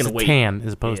he's gonna wait. tan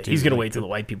as opposed Yeah, to. he's gonna like, wait till the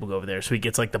white people go over there, so he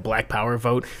gets like the Black Power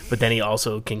vote. But then he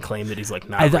also can claim that he's like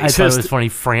not I racist. thought it was funny.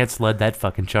 France led that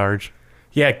fucking charge.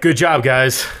 Yeah, good job,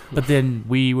 guys. But then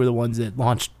we were the ones that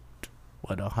launched.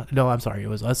 No, I'm sorry. It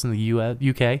was us in the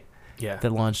UK Yeah,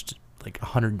 that launched like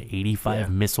 185 Yeah.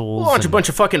 missiles. launch a and- bunch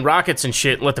of fucking rockets and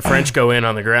shit and let the French go in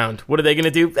on the ground. What are they gonna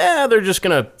do? They're just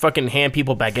gonna fucking hand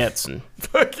people baguettes and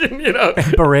fucking,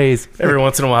 berets. every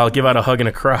once in a while give out a hug and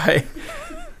a cry.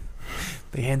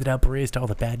 They handed out berets to all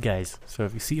the bad guys. So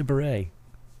if you see a beret,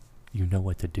 you know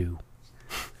what to do.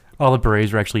 All the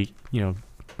berets were actually,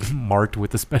 marked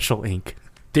with the special ink.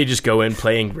 They just go in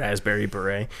playing Raspberry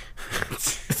Beret.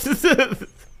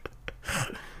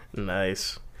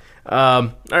 Nice.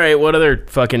 All right, what other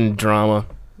fucking drama?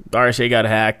 RSA got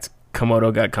hacked.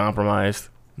 Komodo got compromised.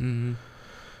 Mm-hmm.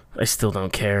 I still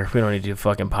don't care. We don't need to do a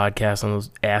fucking podcast on those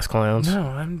ass clowns. No,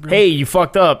 I'm. Really, Hey, you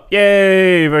fucked up.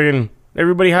 Yay! Fucking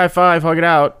everybody high five, hug it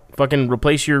out. Fucking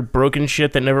replace your broken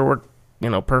shit that never worked,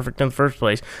 perfect in the first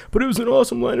place. But it was an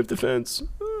awesome line of defense.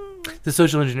 the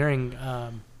social engineering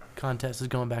contest is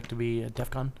going back to be at DEF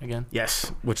CON again.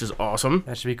 Yes, which is awesome.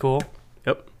 That should be cool.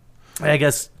 Yep. I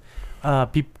guess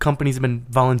companies have been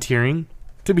volunteering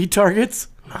to be targets.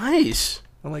 Nice.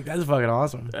 I'm like, that's fucking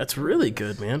awesome. That's really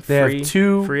good, man. They have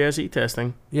two. free SE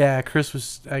testing. Yeah, Chris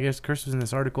was in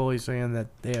this article. He's saying that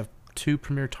they have 2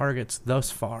 premier targets thus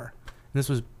far. And this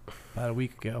was about a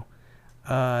week ago.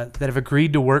 That have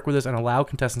agreed to work with us and allow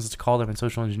contestants to call them and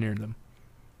social engineer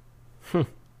them.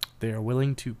 They are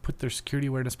willing to put their security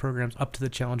awareness programs up to the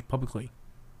challenge publicly.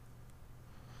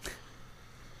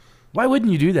 Why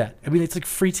wouldn't you do that? I mean, it's like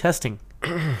free testing.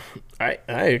 I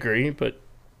agree, but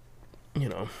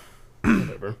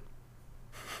whatever.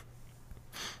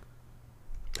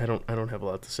 I don't have a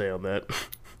lot to say on that.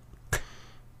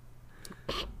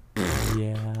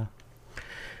 Yeah.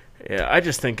 Yeah, I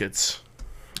just think it's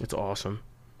awesome.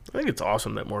 I think it's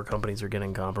awesome that more companies are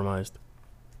getting compromised.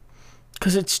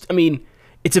 Because it's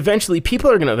eventually, people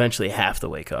are going to eventually have to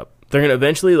wake up. They're going to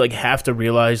eventually have to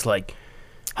realize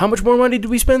how much more money did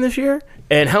we spend this year?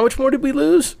 And how much more did we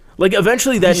lose?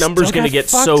 Eventually that number's going to get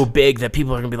so big that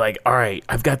people are going to be like, all right,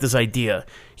 I've got this idea.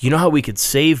 You know how we could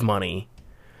save money?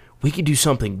 We could do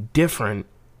something different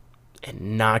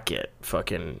and not get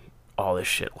fucking all this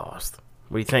shit lost.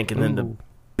 What do you think? And then the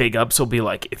big ups will be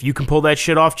like, if you can pull that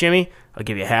shit off, Jimmy, I'll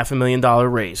give you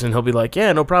 $500,000 raise. And he'll be like,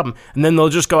 yeah, no problem. And then they'll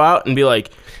just go out and be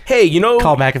like, hey,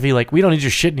 Call McAfee we don't need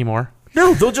your shit anymore.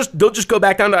 no, they'll just go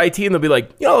back down to IT and they'll be like,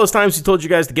 all those times we told you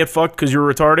guys to get fucked because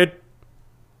you're retarded,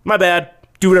 my bad.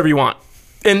 Do whatever you want.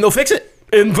 And they'll fix it.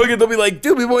 And fucking they'll be like,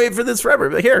 dude, we've been waiting for this forever.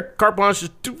 But here, carte blanche,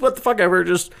 just do what the fuck ever.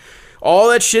 Just all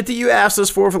that shit that you asked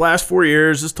us for the last 4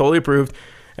 years is totally approved.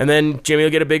 And then Jimmy will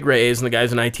get a big raise and the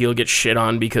guys in IT will get shit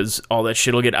on because all that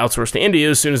shit will get outsourced to India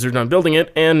as soon as they're done building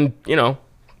it. And,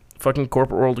 fucking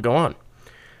corporate world to go on.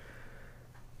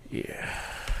 Yeah.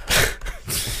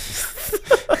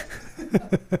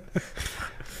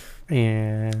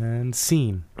 And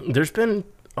scene. There's been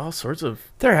all sorts of...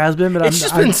 There has been, but It's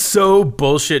just been so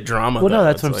bullshit drama. Well, no, though.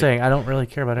 that's It's what I'm saying. I don't really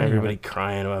care about any of Everybody it.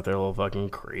 crying about their little fucking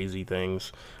crazy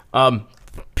things.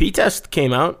 P-Test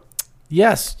came out,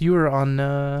 Yes, you were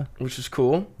on which is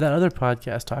cool. that other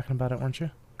podcast talking about it, weren't you?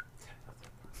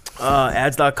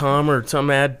 Ads.com or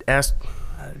some ad asked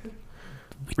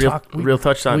We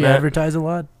realtouch.net. we advertise a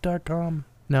lot.com.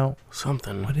 No.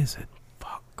 Something. What is it?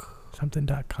 Fuck.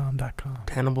 Something.com.com.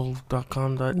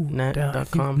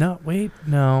 Tenable.com.net.com. No, wait.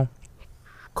 No.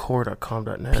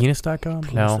 Core.com.net. Penis.com?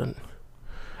 No.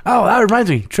 Oh, that reminds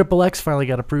me. XXX finally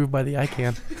got approved by the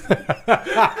ICANN.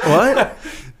 What?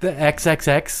 The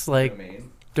XXX,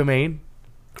 domain.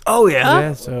 Oh, yeah?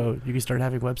 Yeah, so you can start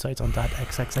having websites on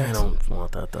 .xxx. I don't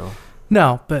want that, though.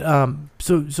 No, but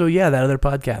so yeah, that other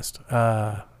podcast.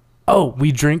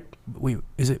 We drink. We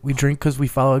drink because we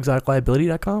follow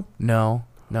exoticliability.com? No,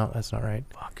 that's not right.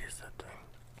 Fuck is that thing?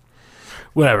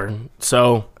 Whatever.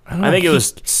 So, I think it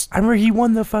was... I remember he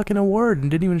won the fucking award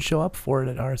and didn't even show up for it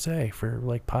at RSA for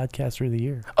podcaster of the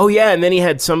year. Oh, yeah, and then he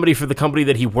had somebody for the company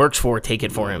that he works for take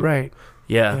it for him. Right.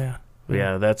 Yeah.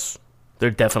 Yeah, they're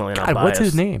definitely not God, biased. what's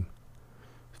his name?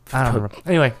 I don't remember.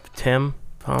 Anyway, Tim,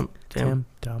 Dumb.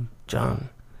 John.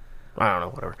 I don't know,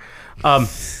 whatever.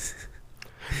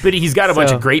 But he's got a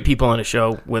bunch of great people on his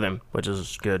show with him, which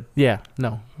is good. Yeah.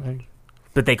 No.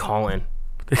 But they call in.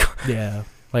 Yeah.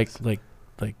 Like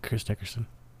Chris Dickerson.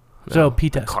 So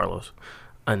P-Test. Carlos.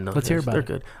 I know Let's hear about they're it.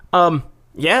 good.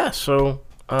 Yeah, so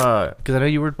Because I know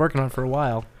you were working on it for a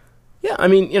while. yeah, I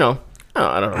mean, you know,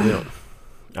 I don't know.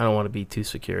 I don't want to be too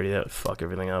security. That would fuck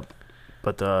everything up.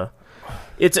 But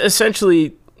it's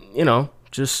essentially, you know,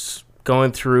 just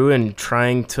going through and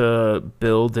trying to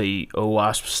build a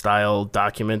OWASP style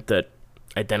document that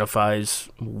identifies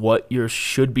what you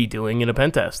should be doing in a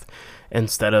pen test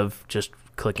instead of just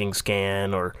clicking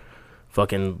scan or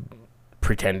fucking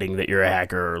pretending that you're a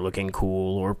hacker or looking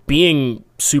cool or being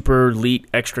super elite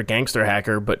extra gangster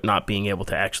hacker but not being able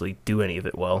to actually do any of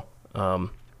it well,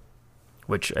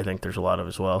 which I think there's a lot of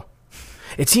as well.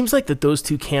 It seems like that those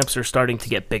two camps are starting to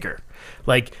get bigger.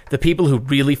 Like, the people who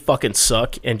really fucking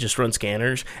suck and just run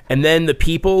scanners, and then the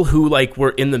people who, like, were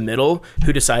in the middle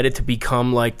who decided to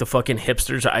become, like, the fucking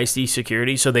hipsters of IC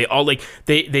security. So they all, like,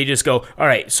 they just go, all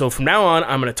right, so from now on,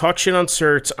 I'm going to talk shit on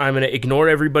certs, I'm going to ignore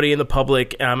everybody in the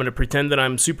public, and I'm going to pretend that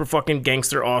I'm super fucking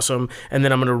gangster awesome, and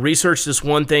then I'm going to research this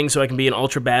one thing so I can be an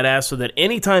ultra badass, so that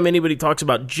anytime anybody talks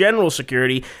about general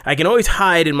security, I can always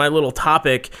hide in my little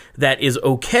topic that is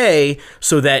okay,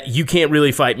 so that you can't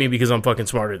really fight me because I'm fucking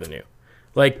smarter than you.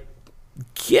 Like,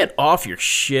 get off your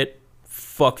shit,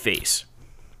 fuckface.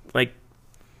 Like,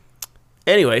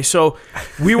 anyway, so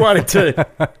we wanted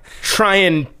to try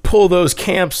and pull those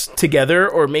camps together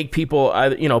or make people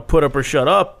either, you know, put up or shut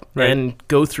up and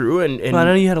go through and Well, I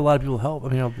know you had a lot of people help. I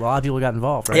mean, a lot of people got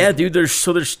involved, right? yeah, dude,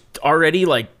 there's already,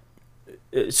 like,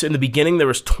 so in the beginning there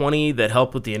was 20 that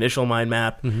helped with the initial mind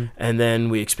map, and then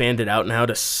we expanded out now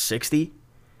to 60.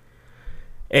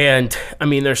 And, I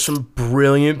mean, there's some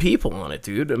brilliant people on it,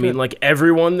 dude. I mean, like,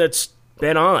 everyone that's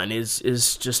been on is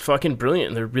just fucking brilliant.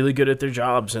 And they're really good at their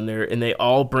jobs, and they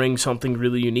all bring something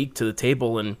really unique to the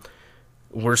table. And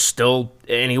we're still,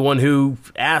 anyone who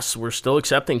asks, we're still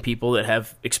accepting people that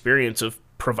have experience of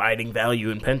providing value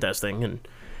in pen testing.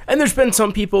 And there's been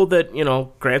some people that, you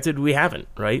know, granted, we haven't,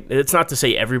 right? It's not to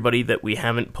say everybody that we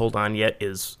haven't pulled on yet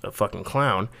is a fucking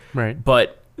clown. Right.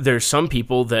 But there's some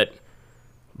people that,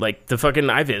 like the fucking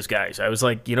IVIS guys, I was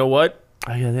like, you know what?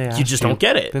 Oh, yeah, they You just don't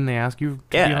get it. Then they ask you to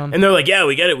be Yeah. on? And they're like, yeah,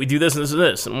 we get it. We do this and this and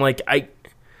this. I'm like,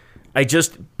 I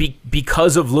just,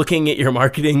 because of looking at your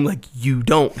marketing, like, you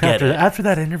don't get it. After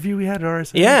that interview we had at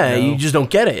RSA? Yeah, No. you just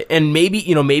don't get it. And maybe,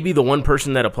 you know, maybe the one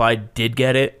person that applied did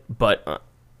get it, but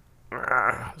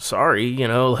sorry, you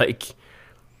know, like,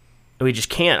 we just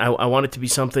can't. I want it to be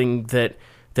something that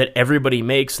everybody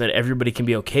makes, that everybody can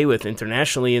be okay with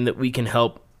internationally, and that we can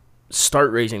help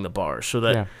start raising the bar so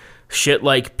that shit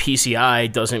like PCI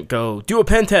doesn't go, do a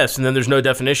pen test, and then there's no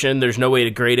definition, there's no way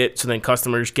to grade it, so then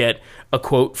customers get a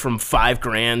quote from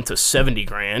 $5,000 to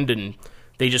 $70,000, and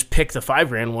they just pick the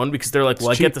 $5,000 one because they're like,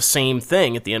 well, I get the same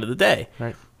thing at the end of the day.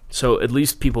 Right. So at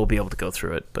least people will be able to go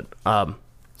through it. But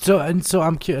So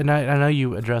I'm curious, and I know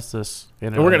you addressed this.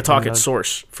 and we're going to talk at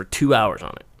Source for 2 hours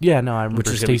on it. Yeah, no, I remember Which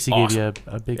is gonna be Stacy gave you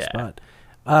a big spot.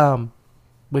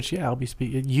 Which, yeah, I'll be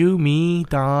speaking. You, me,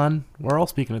 Don, we're all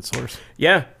speaking at Source.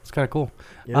 Yeah. It's kind of cool.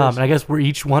 It And is. I guess we're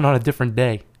each one on a different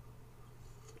day,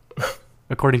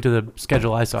 according to the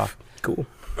schedule I saw. Cool.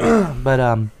 But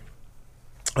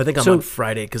I think I'm So- on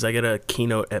Friday because I get a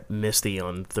keynote at Misty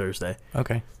on Thursday,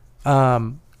 okay.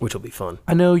 which will be fun.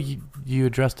 I know you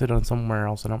addressed it on somewhere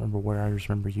else. I don't remember where. I just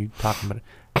remember you talking about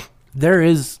it. There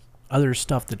is other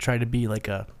stuff that try to be like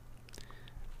a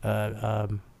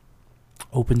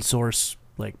open source,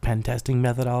 like pen testing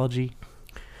methodology.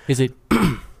 Is it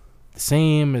the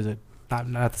same? Is it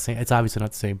not the same? It's obviously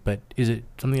not the same, but is it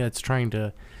something that's trying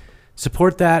to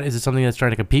support that? Is it something that's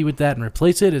trying to compete with that and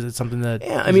replace it? Is it something that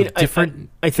Yeah, I is mean, a different,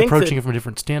 I think approaching that- it from a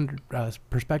different standard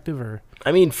perspective? Or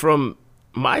I mean, from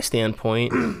my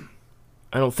standpoint,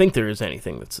 I don't think there is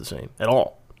anything that's the same at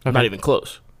all. Okay. Not even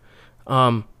close.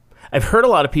 I've heard a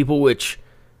lot of people,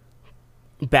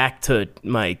 back to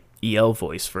my EL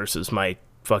voice versus my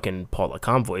fucking Paul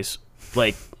Lacombe voice,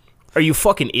 like, are you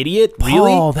fucking idiot?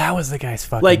 Really? Oh, that was the guy's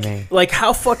fucking name. Like,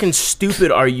 how fucking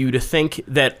stupid are you to think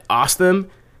that Ostem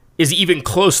is even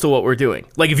close to what we're doing?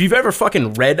 Like, if you've ever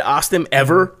fucking read Ostem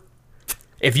ever,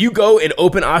 if you go and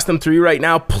open Ostem 3 right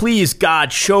now, please,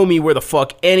 God, show me where the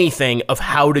fuck anything of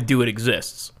how to do it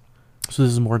exists. So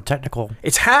this is more technical.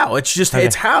 It's how. It's just, Okay.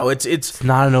 it's how. It's It's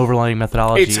not an overlying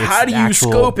methodology. It's how do you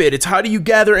scope it? It's how do you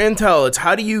gather intel? It's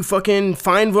how do you fucking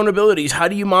find vulnerabilities? How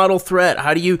do you model threat?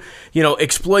 How do you,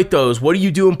 exploit those? What do you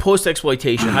do in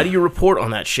post-exploitation? How do you report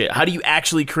on that shit? How do you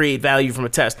actually create value from a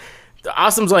test?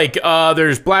 Awesome's like,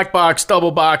 there's black box,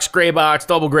 double box, gray box,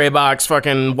 double gray box,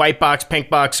 fucking white box, pink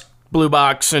box, blue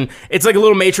box, and it's like a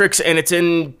little matrix, and it's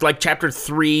in like chapter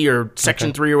 3 or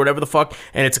section 3 or whatever the fuck,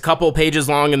 and it's a couple of pages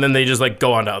long, and then they just like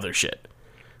go on to other shit.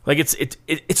 Like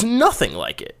it's nothing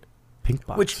like it. Pink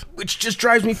box. which just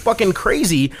drives me fucking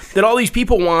crazy that all these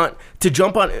people want to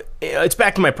jump on. It's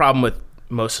back to my problem with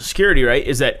most of security, right?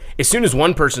 Is that as soon as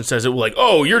one person says it, we're like,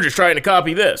 oh, you're just trying to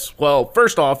copy this. Well,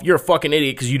 first off, you're a fucking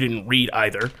idiot because you didn't read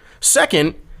either.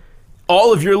 Second,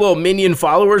 all of your little minion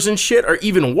followers and shit are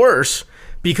even worse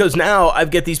because now I've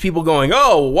got these people going,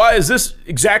 oh, why is this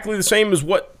exactly the same as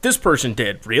what this person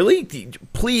did? Really?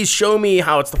 Please show me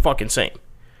how it's the fucking same.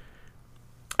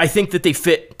 I think that they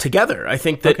fit together. I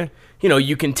think that,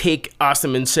 you can take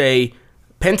Awesome and say,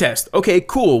 pen test. Okay,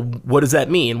 cool. What does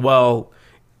that mean? Well,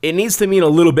 it needs to mean a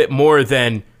little bit more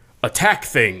than attack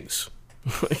things.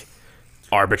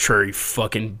 Arbitrary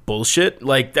fucking bullshit.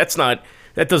 Like, that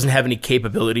doesn't have any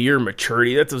capability or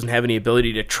maturity. That doesn't have any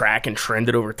ability to track and trend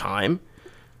it over time.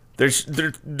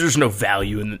 There's no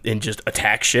value in just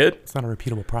attack shit. It's not a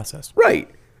repeatable process. Right.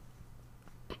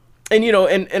 And,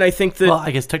 and I think that... Well,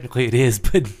 I guess technically it is,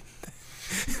 but...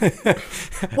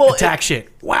 attack shit.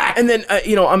 Whack. And then,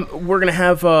 we're going to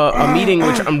have a meeting,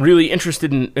 which I'm really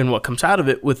interested in what comes out of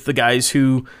it, with the guys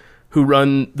who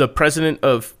run the president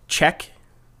of Czech...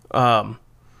 or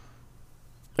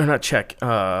not Czech,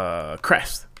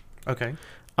 Crest. Okay.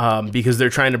 Because they're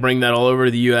trying to bring that all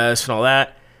over the U.S. and all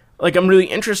that. Like, I'm really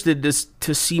interested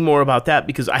to see more about that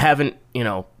because I haven't,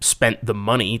 spent the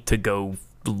money to go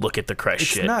look at the Crest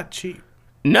shit. It's not cheap.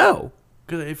 No.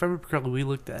 Because if I remember correctly, we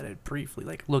looked at it briefly.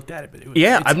 But it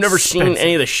was, I've never seen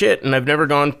any of the shit, and I've never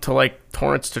gone to,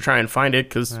 torrents to try and find it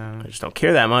because I just don't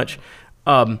care that much.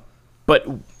 But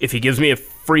if he gives me a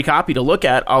free copy to look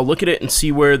at, I'll look at it and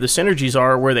see where the synergies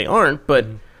are, where they aren't. But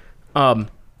I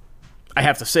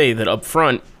have to say that up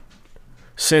front,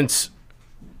 since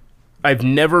I've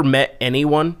never met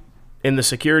anyone in the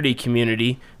security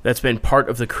community that's been part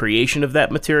of the creation of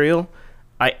that material,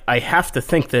 I have to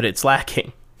think that it's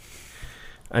lacking.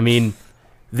 I mean,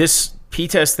 this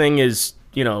P-test thing is,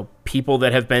 people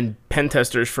that have been pen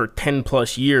testers for 10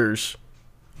 plus years,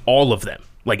 all of them.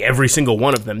 Like every single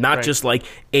one of them, not just like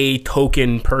a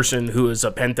token person who is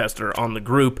a pen tester on the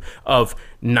group of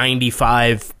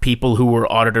 95 people who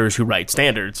were auditors who write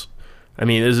standards. I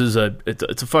mean, this is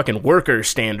it's a fucking worker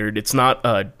standard. It's not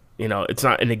it's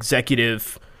not an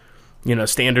executive,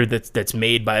 standard that's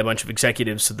made by a bunch of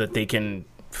executives so that they can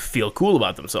feel cool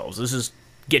about themselves. This is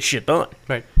get shit done.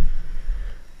 Right.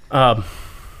 But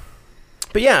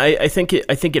yeah, I think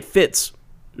it fits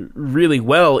really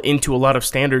well into a lot of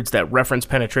standards that reference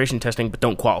penetration testing but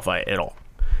don't qualify it at all.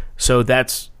 So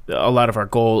that's a lot of our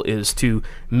goal, is to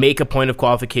make a point of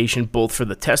qualification both for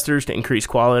the testers to increase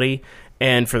quality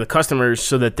and for the customers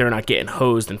so that they're not getting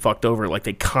hosed and fucked over like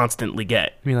they constantly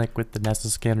get. I mean, like with the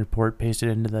Nessus scan report pasted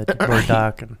into the Word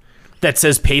doc. And... that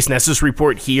says paste Nessus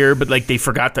report here, but like they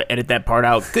forgot to edit that part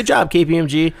out. Good job,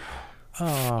 KPMG.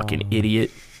 Oh. Fucking idiot.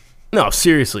 No,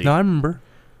 seriously. No, I remember.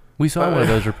 We saw one of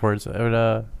those reports at we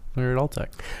were at Alltech.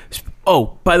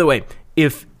 Oh, by the way,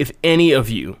 if any of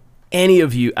you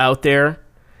out there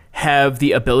have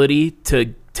the ability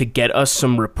to get us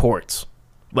some reports,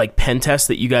 like pen tests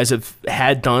that you guys have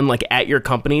had done like at your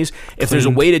companies, if there's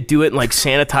a way to do it and like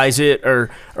sanitize it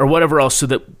or whatever else so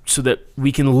that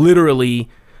we can literally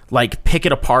like pick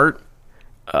it apart,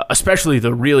 especially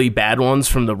the really bad ones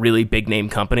from the really big name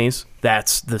companies,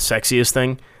 that's the sexiest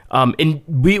thing. And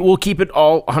we will keep it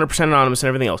all 100% anonymous and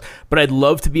everything else. But I'd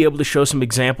love to be able to show some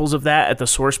examples of that at the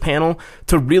source panel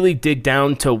to really dig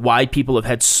down to why people have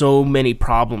had so many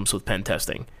problems with pen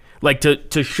testing. Like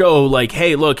to show like,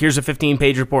 hey, look, here's a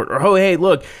 15-page report. Or, oh, hey,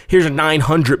 look, here's a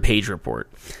 900-page report.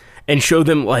 And show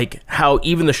them like how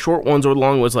even the short ones or the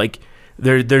long ones, like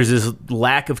there's this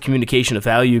lack of communication of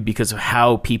value because of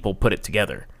how people put it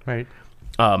together. Right.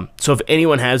 So if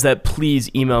anyone has that,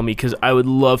 please email me because I would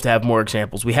love to have more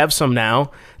examples. We have some now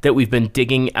that we've been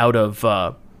digging out of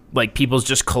like people's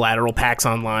just collateral packs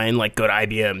online. Like go to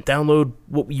IBM, download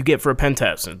what you get for a pen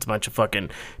test, and it's a bunch of fucking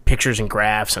pictures and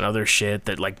graphs and other shit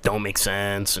that like don't make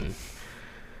sense and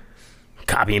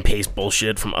copy and paste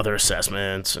bullshit from other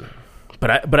assessments.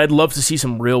 But I'd love to see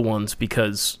some real ones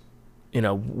because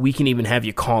we can even have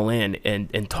you call in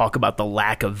and talk about the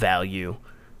lack of value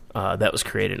that was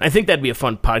created. And I think that'd be a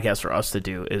fun podcast for us to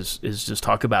do is just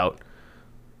talk about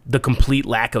the complete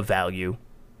lack of value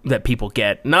that people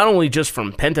get, not only just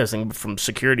from pen testing, but from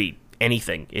security,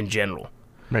 anything in general.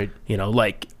 Right.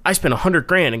 Like I spent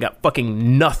 $100,000 and got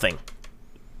fucking nothing.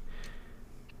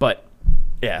 But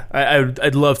yeah,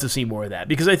 I'd love to see more of that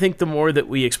because I think the more that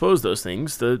we expose those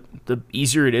things, the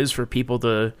easier it is for people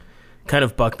to kind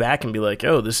of buck back and be like,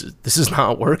 oh, this is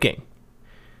not working.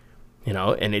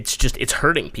 And it's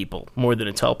hurting people more than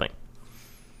it's helping.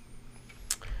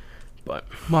 But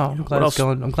Well, I'm glad What it's else?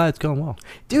 going. I'm glad it's going well.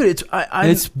 dude, it's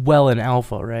It's well in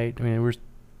alpha, right? I mean,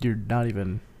 you're not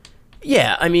even.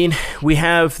 yeah. I mean, we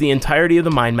have the entirety of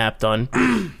the mind map done.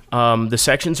 The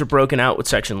sections are broken out with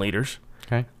section leaders.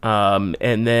 Okay.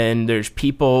 And then there's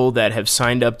people that have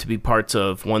signed up to be parts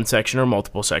of one section or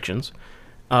multiple sections.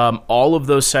 All of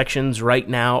those sections right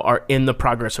now are in the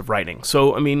progress of writing.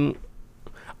 So, I mean,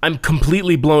 I'm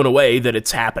completely blown away that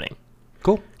it's happening.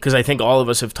 Cool. Because I think all of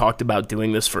us have talked about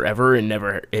doing this forever and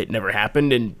it never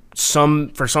happened. And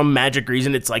for some magic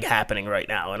reason, it's like happening right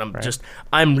now. And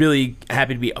I'm really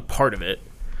happy to be a part of it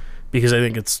because I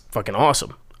think it's fucking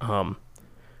awesome.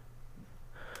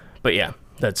 But yeah,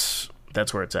 that's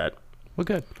where it's at. Well,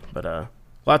 good. But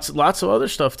lots of other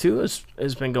stuff too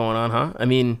has been going on, huh? I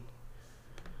mean,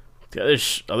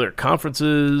 there's other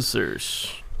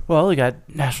conferences. Well, we got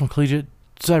National Collegiate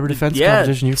Cyber Defense Yeah,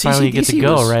 Competition. You finally get to CCDC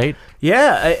go, was- right?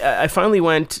 Yeah, I finally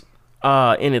went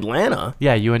in Atlanta,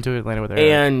 Yeah, you went to Atlanta with her.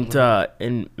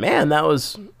 and man, that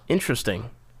was interesting.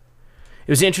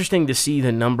 It was interesting to see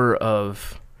the number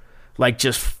of like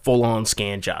just full on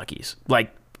scan jockeys,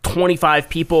 like 25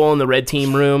 people in the red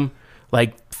team room,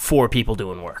 like 4 people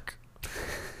doing work.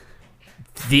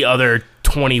 The other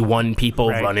 21 people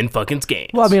Right. running fucking scans.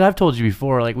 Well, I mean, I've told you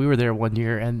before. Like, we were there one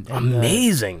year, and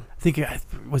amazing. I think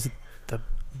was it the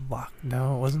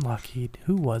No, it wasn't Lockheed.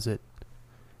 Who was it?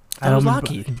 That was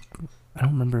Lockheed. I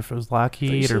don't remember if it was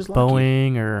Lockheed it or was Lockheed.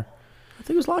 Boeing or I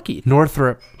think it was Lockheed.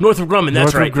 Northrop. Northrop Grumman,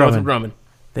 that's Northrop right. Northrop Grumman.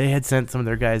 They had sent some of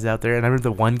their guys out there, and I remember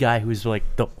the one guy who was like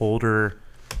the older,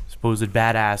 supposed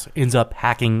badass, ends up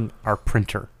hacking our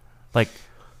printer, like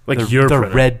Your the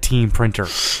printer. red team printer.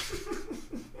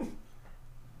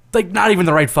 Like, not even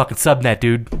the right fucking subnet,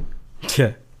 dude.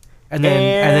 Yeah. And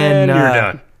then you're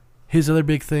done. His other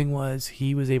big thing was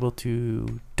he was able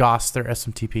to DOS their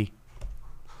SMTP,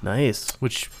 Nice.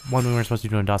 which one we weren't supposed to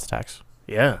be doing DOS attacks.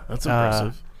 Yeah, that's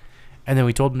impressive. And then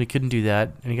we told him he couldn't do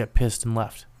that, and he got pissed and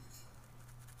left.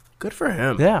 Good for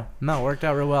him. Yeah, no, it worked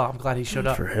out real well. I'm glad he showed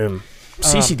up. For him.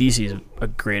 CCDC is a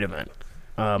great event.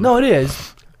 No, it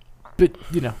is, but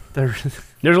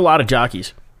There's a lot of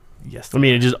jockeys. yes, I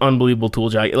mean, it's just unbelievable tool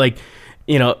jockey. Like,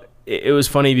 it was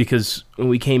funny because when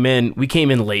we came in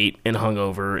late and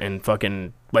hungover and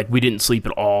fucking like we didn't sleep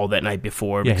at all that night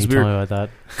before yeah, because he we told me were about that.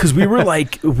 because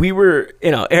we were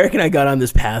Eric and I got on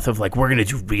this path of like we're gonna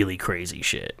do really crazy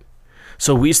shit.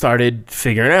 So we started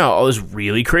figuring out all this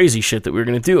really crazy shit that we were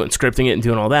going to do and scripting it and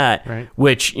doing all that, Right.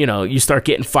 which, you start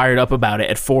getting fired up about it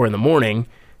at 4 a.m.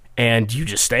 and you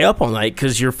just stay up all night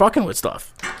because you're fucking with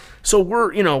stuff. So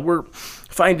we're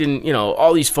finding,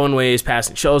 all these fun ways,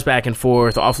 passing shells back and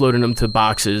forth, offloading them to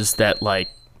boxes that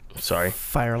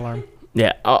Fire alarm.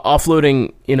 yeah,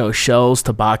 offloading, shells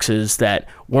to boxes that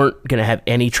weren't going to have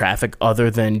any traffic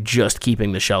other than just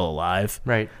keeping the shell alive.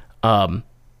 Right.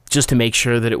 Just to make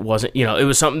sure that it wasn't, it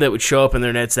was something that would show up in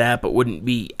their NetStat but wouldn't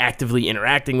be actively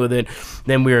interacting with it.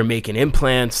 Then we were making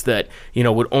implants that,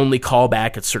 would only call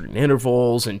back at certain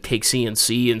intervals and take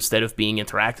CNC instead of being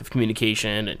interactive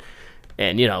communication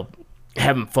and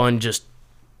having fun just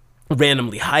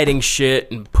randomly hiding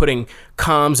shit and putting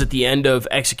comms at the end of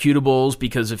executables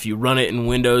because if you run it in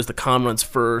Windows, the comm runs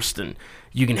first and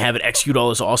you can have it execute all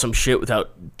this awesome shit without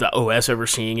the OS ever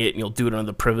seeing it and you'll do it under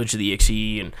the privilege of the exe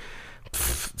and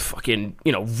fucking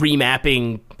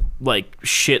remapping like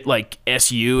shit like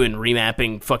SU and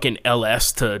remapping fucking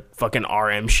LS to fucking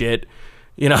RM shit,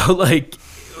 like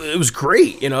it was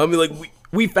great. I mean, like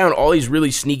we found all these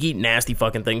really sneaky nasty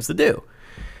fucking things to do.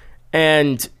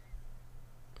 And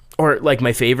or like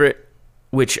my favorite,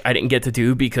 which I didn't get to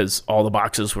do because all the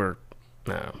boxes were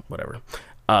whatever,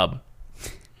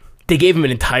 they gave him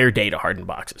an entire day to harden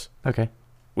boxes, Okay.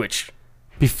 which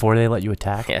Before they let you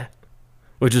attack. yeah,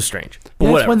 which is strange. But Yeah,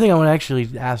 that's whatever. one thing I want to actually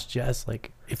ask Jess,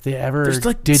 like if they ever There's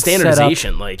like did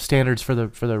standardization, set up like standards for the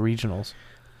regionals.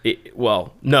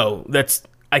 no,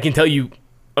 I can tell you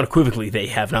unequivocally they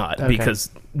have not Okay. because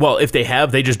if they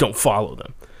have, they just don't follow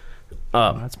them.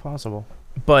 That's possible.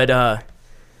 But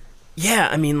yeah,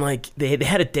 I mean, like they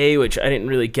had a day which I didn't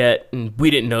really get, and we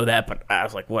didn't know that. But I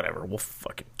was like, whatever, we'll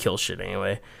fucking kill shit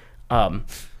anyway.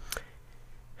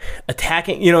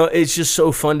 Attacking, it's just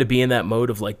so fun to be in that mode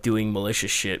of like doing malicious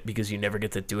shit because you never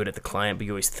get to do it at the client, but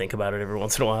you always think about it every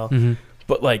once in a while. Mm-hmm.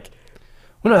 But like,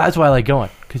 Well, no, that's why I like going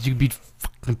because you could be a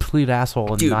complete asshole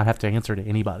and Dude. not have to answer to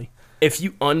anybody. if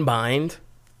you unbind,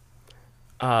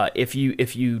 if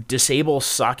you disable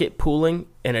socket pooling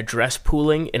and address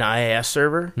pooling in IIS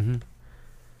server,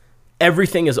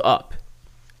 everything is up.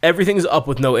 Everything is up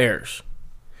with no errors.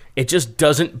 It just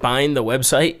doesn't bind the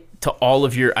website to all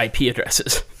of your IP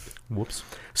addresses. Whoops.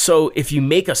 So if you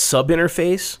make a sub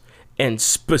interface and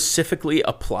specifically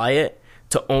apply it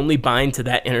to only bind to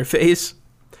that interface,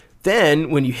 then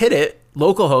when you hit it,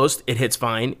 localhost, it hits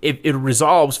fine. It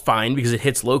resolves fine because it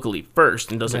hits locally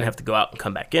first and doesn't have to go out and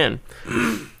come back in.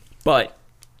 But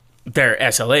their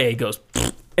SLA goes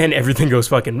and everything goes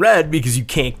fucking red because you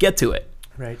can't get to it.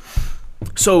 Right.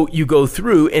 So you go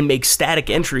through and make static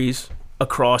entries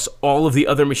across all of the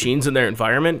other machines in their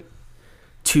environment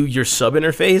to your sub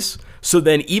interface. So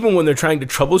then even when they're trying to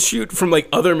troubleshoot from like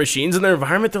other machines in their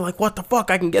environment, they're like, what the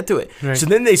fuck? I can get to it. Right. So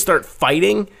then they start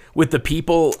fighting with the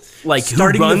people like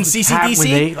Starting who run with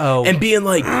CCDC when and being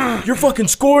like, your fucking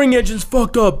scoring engine's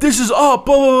fucked up. This is up,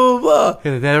 blah, blah, blah,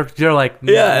 blah. And they're like,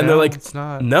 no, Yeah, and they're like, it's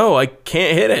not. no, I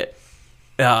can't hit it.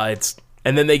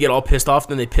 And then they get all pissed off.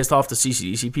 Then they pissed off the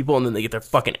CCDC people, and then they get their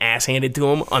fucking ass handed to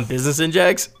them on business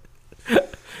injects.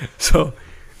 So,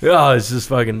 it's just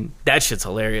fucking, that shit's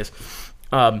hilarious.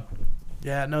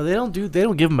 Yeah, no, they don't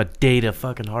give them a data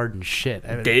fucking hardened shit.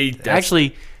 I mean,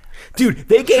 actually, dude,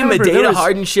 they gave them a remember there data was-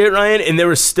 hardened shit, Ryan, and there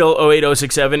was still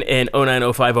 08067 and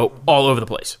 09050 all over the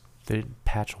place. they didn't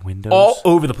patch Windows. All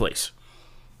over the place.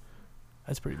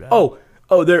 That's pretty bad. Oh,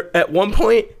 they're at one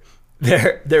point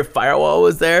their firewall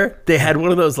was there. They had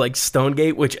one of those like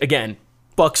Stonegate, which again,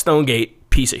 fuck Stonegate,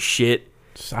 piece of shit.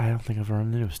 I don't think I've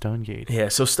run into Stonegate. Yeah,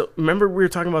 so remember we were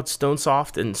talking about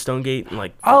StoneSoft and Stonegate and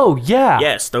like Oh yeah.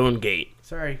 yeah, Stonegate,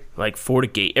 Sorry. like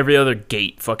FortiGate, every other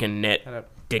gate, fucking net, Had a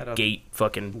dick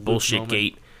fucking bullshit moment.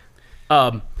 gate.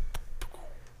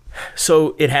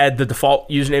 So it had the default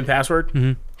username and password.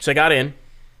 Mm-hmm. So I got in,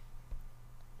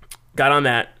 got on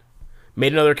that,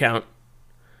 made another account,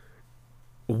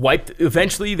 wiped.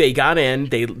 Eventually, they got in.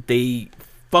 They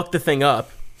fucked the thing up.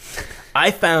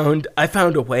 I found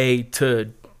a way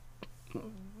to.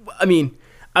 I mean,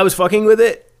 I was fucking with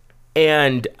it,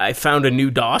 and I found a new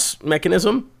DOS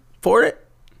mechanism for it.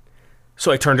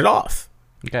 So I turned it off.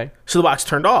 Okay. So the box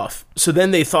turned off. So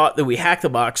then they thought that we hacked the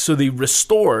box. So they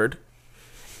restored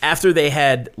after they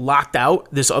had locked out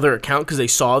this other account because they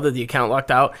saw that the account locked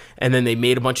out, and then they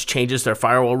made a bunch of changes to their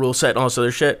firewall rule set and all this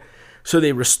other shit. So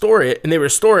they restore it, and they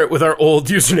restore it with our old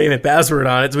username and password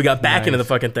on it. So we got back into the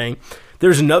fucking thing.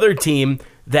 There's another team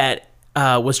that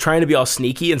was trying to be all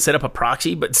sneaky and set up a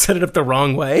proxy, but set it up the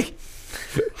wrong way.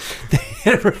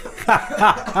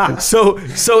 So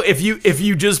if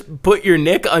you just put your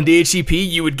nick on DHCP,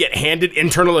 you would get handed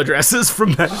internal addresses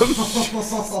from them,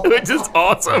 which is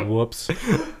awesome. Whoops.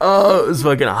 Oh, it was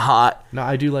fucking hot. No,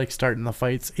 I do like starting the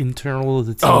fights internal to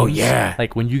the teams. Oh, yeah.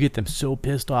 Like when you get them so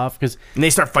pissed off because And they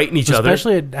start fighting each other.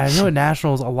 especially I know at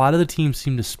Nationals, a lot of the teams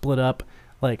seem to split up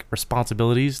like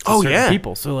responsibilities to Oh, certain yeah.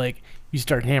 people. So like you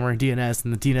start hammering DNS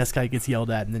and the DNS guy gets yelled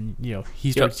at, and then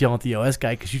he starts yelling at the OS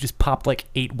guy because you just popped like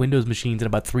 8 Windows machines in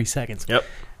about 3 seconds. Yep.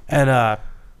 And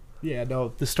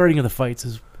the starting of the fights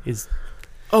is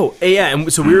Oh, yeah,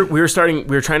 and so we were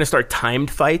trying to start timed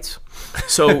fights.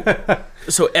 So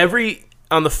every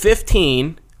on the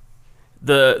 15,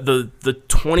 the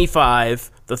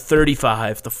 25, the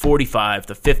 35, the 45,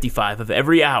 the 55 of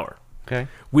every hour, okay.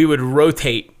 we would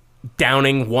rotate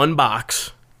downing one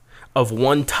box of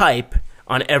one type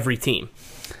on every team.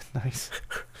 Nice.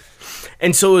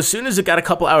 And so as soon as it got a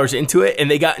couple hours into it and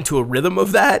they got into a rhythm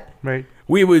of that, Right.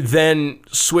 we would then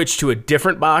switch to a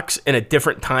different box in a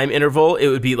different time interval. It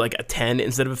would be like a 10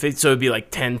 instead of a 50. So it would be like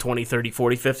 10, 20, 30,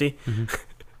 40, 50. Mm-hmm.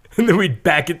 And then we'd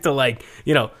back it to like,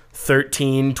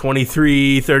 13,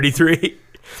 23, 33.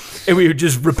 And we would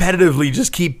just repetitively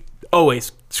just keep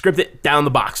always script it down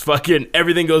the box. Fucking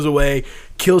everything goes away.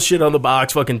 Kill shit on the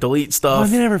box. Fucking delete stuff. Well,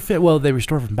 they never fit. Well, they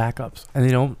restore from backups, and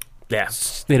they don't. Yeah.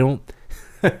 They don't.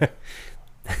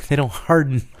 They don't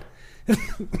harden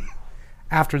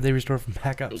after they restore from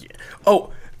backups.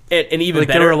 Oh, and even Like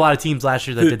better. there were a lot of teams last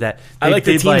year that did that. I like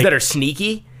the did, teams that are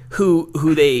sneaky, who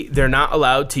they're not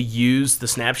allowed to use the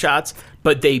snapshots,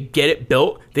 but they get it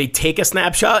built. They take a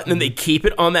snapshot and then they keep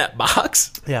it on that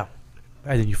box, yeah,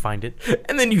 and then you find it.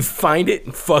 and then you find it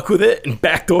and fuck with it and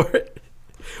backdoor it.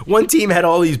 One team had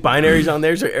all these binaries on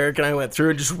there, so Eric and I went through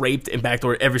and just raped and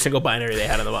backdoored every single binary they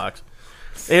had in the box.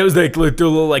 And it was like their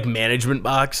little like management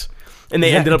box, and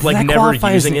they ended up like never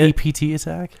using it. APT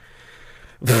attack.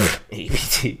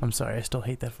 APT. I'm sorry, I still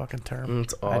hate that fucking term.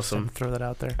 It's I just awesome. had to throw that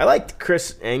out there. I liked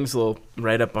Chris Eng's little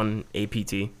write up on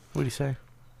APT. What do you say?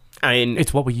 I mean,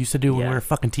 It's what we used to do when Yeah. we were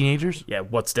fucking teenagers. yeah,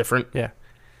 what's different? Yeah.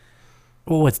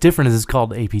 Well, what's different is it's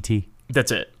called APT.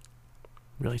 That's it.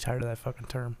 Really tired of that fucking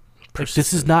term. Like,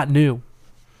 this is not new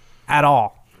at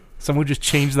all. Someone just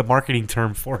changed the marketing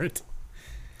term for it.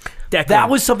 Declan. That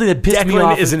was something that pissed me Declan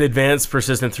off. is an advanced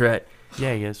persistent threat.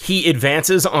 Yeah, he is. He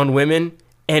advances on women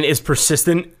and is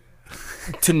persistent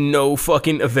to no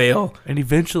fucking avail. And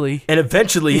eventually, And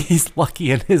eventually, he's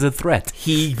lucky and is a threat.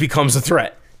 he becomes a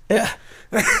threat. Yeah.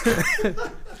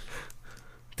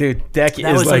 Dude, that That is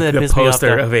was like something that the pissed me off,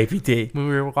 poster though. of APT. When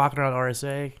we were walking around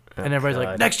RSA, and everybody's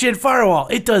God. like, next gen firewall,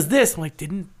 it does this. I'm like,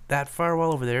 didn't that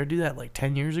firewall over there do that like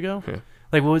 10 years ago?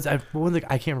 Like, I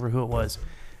can't remember who it was.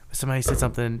 Somebody said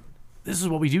something, this is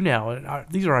what we do now. And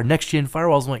these are our next gen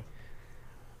firewalls. I'm like,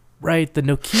 right, the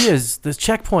Nokias, the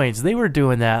checkpoints, they were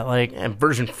doing that like, And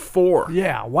version 4.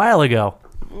 yeah, a while ago.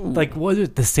 Like, what is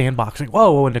it? The sandbox? Like,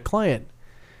 whoa, and the client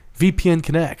VPN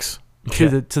connects to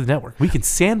the network. We can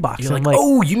sandbox. You're And like, I'm like,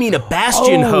 oh, you mean a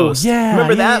Bastion Oh, host? yeah,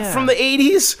 Remember that yeah. from the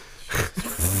 80s?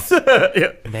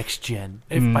 Yeah. next gen.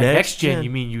 If by Next next gen gen. you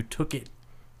mean you took it,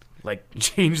 Like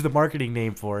changed the marketing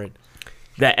name for it.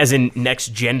 that, as in next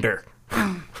gender.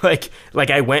 like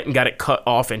I went and got it cut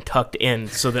off and tucked in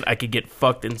so that I could get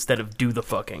fucked instead of do the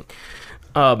fucking.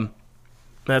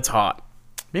 That's hot.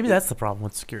 Maybe that's the problem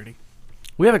with security.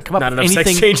 We haven't come up Not with enough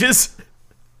anything. sex changes.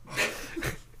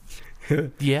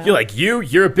 Yeah, You're like, you're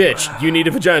a bitch. You need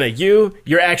a vagina.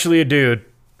 You're actually a dude.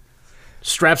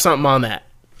 Strap something on that.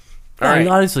 All I mean,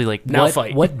 right. honestly, like Now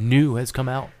fight. what new has come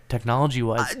out technology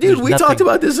wise? Dude, we talked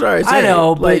about this in our I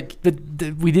know, like, but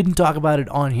we didn't talk about it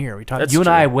on here. We talked. That's You and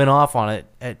true. I went off on it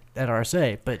at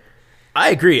RSA, but I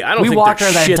agree. I don't we think walked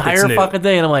there's around that shit that's entire new. fucking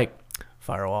thing, and I'm like,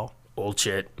 firewall, Old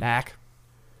shit. Mac.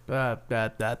 There's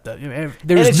And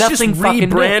it's nothing just fucking new.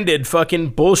 rebranded fucking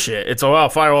bullshit. It's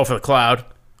firewall for the cloud.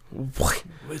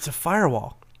 It's a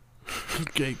firewall.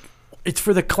 It's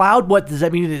for the cloud. What does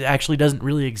that mean? It actually doesn't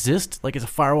really exist. Like it's a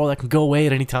firewall that can go away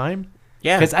at any time.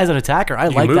 Yeah. Because as an attacker, I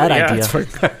You like move that it, yeah, idea. it's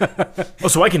fine. Oh,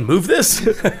 so I can move this?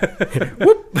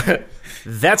 Whoop.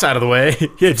 That's out of the way.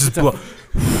 Yeah, just blow.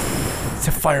 It's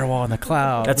a firewall in the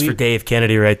cloud. That's for Dave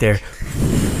Kennedy right there.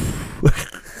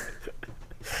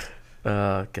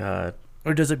 Oh, God.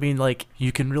 Or does it mean like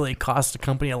you can really cost a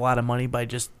company a lot of money by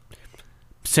just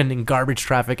sending garbage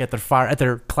traffic at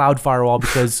their cloud firewall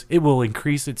because it will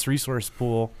increase its resource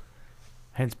pool,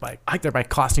 hence thereby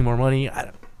costing more money?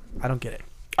 I don't get it.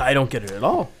 I don't get it at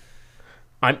all.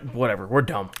 Whatever. We're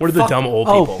dumb. We're the dumb old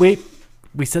people. Oh wait,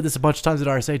 we said this a bunch of times at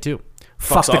RSA too.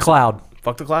 Fuck the awesome. cloud.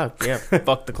 Fuck the cloud. Yeah.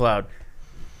 Fuck the cloud.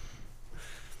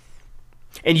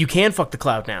 And you can fuck the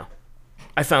cloud now.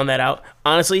 I found that out.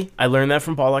 Honestly, I learned that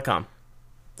from Paul.com.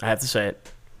 I have to say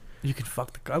it. You can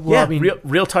fuck the cloud. Well, Yeah, I mean,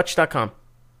 realtouch.com.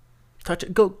 Touch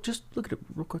it. Go. Just look at it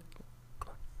real quick.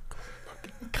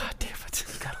 God damn it.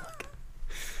 You gotta look.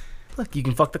 Look, you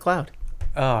can fuck the cloud.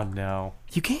 Oh no,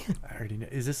 You can. I already know.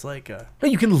 Is this like a? No,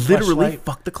 you can literally Fleshlight?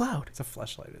 fuck the cloud. It's a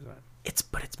fleshlight, isn't it? It's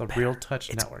The better. Real Touch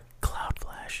It's Network. Cloud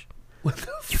Flash. What the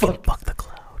You can fuck the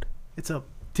cloud. It's a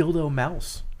dildo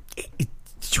mouse.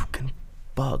 You can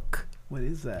bug What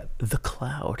is that? the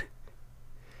cloud.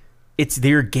 It's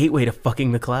their gateway to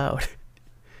fucking the cloud.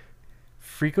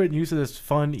 Frequent use of this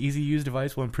fun, easy-use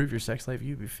device will improve your sex life.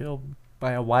 You'll be filled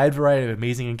by a wide variety of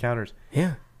amazing encounters.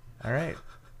 Yeah. All right.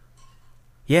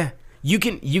 Yeah. You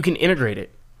can integrate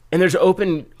it. And there's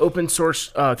open source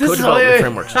code is- development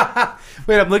frameworks.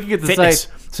 Wait, I'm looking at the Fitness.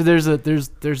 site. So there's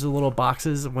a little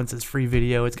boxes. Once it's free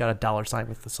video, it's got a $sign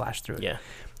with the slash through it. Yeah.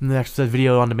 And the next says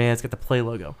video on demand. It's got the play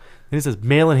logo. And it says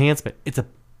male enhancement. It's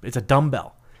a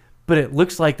dumbbell, but it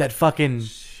looks like that fucking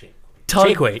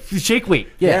Shake weight. Shake weight.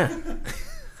 Yeah.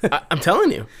 I'm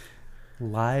telling you.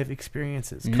 Live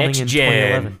experiences coming Next in gen.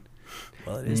 2011.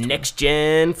 Well, it is Next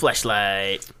gen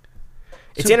flashlight.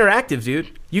 It's interactive,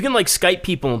 dude. You can like Skype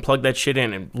people and plug that shit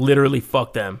in and literally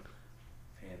fuck them.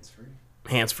 Hands free.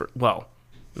 Hands free. Well,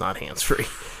 not hands free.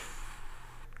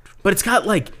 But it's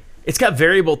got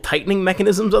variable tightening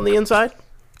mechanisms on the inside.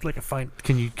 like a fine.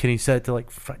 Can you set it to like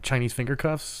Chinese finger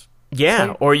cuffs? Yeah,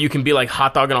 Site? or you can be like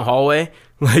hot dog in a hallway.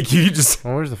 Like you just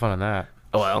Well, where's the fun in that?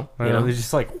 well, you They're know,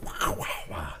 just like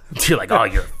you're like, oh,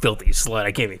 you're a filthy slut.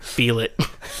 I can't even feel it.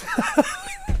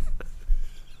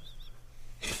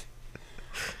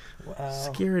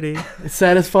 Security. a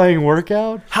satisfying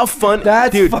workout. How fun,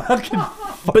 That's dude. fucking.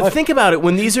 But think about it.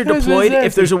 When these are What is deployed,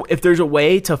 this? if there's a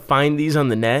way to find these on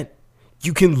the net,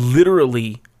 you can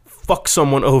literally fuck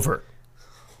someone over.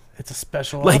 It's a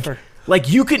special Like, offer. like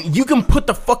you can put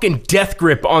the fucking death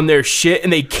grip on their shit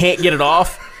and they can't get it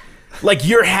off. Like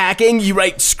you're hacking, you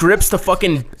write scripts to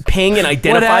fucking ping and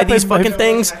identify these fucking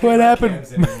things. What happened?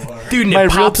 Dude, and My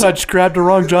it real pops. touch grabbed the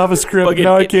wrong JavaScript. Fucking-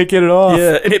 Now I can't get it off.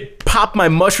 Yeah, and it popped my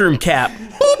mushroom cap.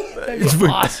 It's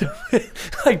awesome.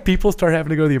 Like people start having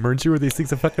to go to the emergency room where these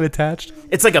things are fucking attached.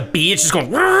 It's like a bee. It's just going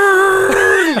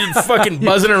it's fucking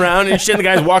buzzing around and shit. The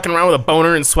guy's walking around with a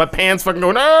boner and sweatpants, fucking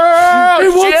going, oh, It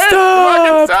won't shit, stop!"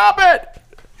 fucking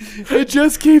stop it. It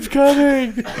just keeps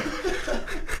coming.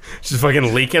 Just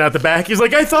fucking leaking out the back. He's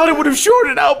like, I thought it would have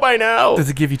shorted out by now. Does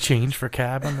it give you change for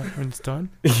cab when it's done?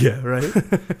 Yeah, right.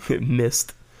 It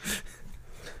missed.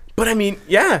 But I mean,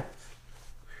 yeah.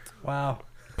 Wow.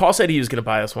 Paul said he was going to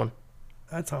buy us one.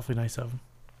 That's awfully nice of him.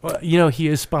 Well, you know, he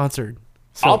is sponsored.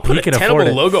 So I'll put he a can afford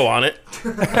Tenable it. logo on it.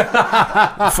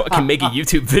 Fucking make a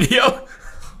YouTube video.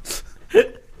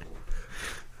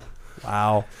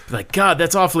 Wow. Like, God,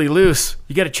 that's awfully loose.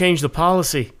 You got to change the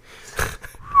policy.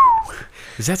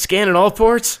 Is that scanning all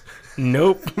ports?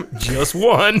 Nope, just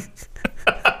one.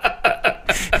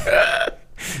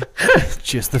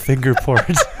 Just the finger port.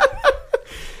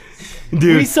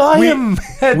 Dude, we saw him.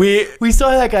 We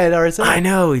saw that guy at RSA. I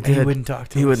know, he And he did. wouldn't talk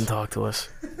to us. He wouldn't talk to us.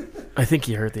 I think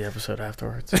he heard the episode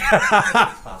afterwards.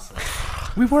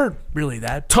 We weren't really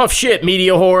that, Tough shit,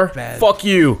 media whore. Bad. Fuck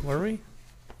you. were we?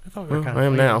 I thought we were kind I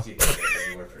am now.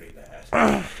 You were pretty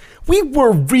bad. We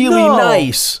were really No.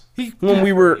 nice when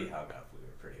we were. We hung up. We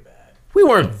were pretty bad. We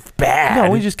weren't bad.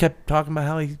 No, we just kept talking about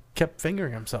how he kept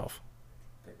fingering himself.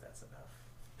 I think that's enough.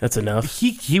 That's enough.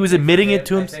 He was admitting it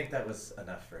to I him, think that was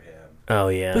enough for him. Oh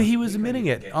yeah, but he was He admitting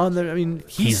couldn't it get on the. I mean,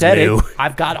 he He's said new. it.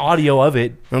 I've got audio of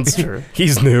it. that's true.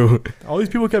 He's new. All these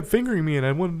people kept fingering me, and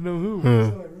I wanted to know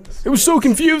who. It was so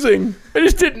confusing. I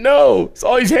just didn't know.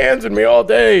 Saw his hands in me all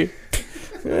day.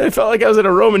 I felt like I was at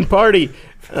a Roman party.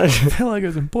 I felt like I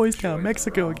was in Boy Scout,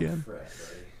 Mexico again.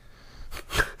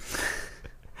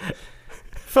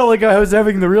 Felt like I was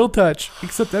having the real touch,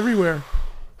 except everywhere.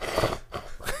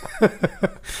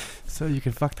 So you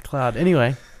can fuck the cloud.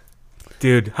 Anyway,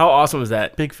 Dude, how awesome is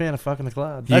that? big fan of fucking the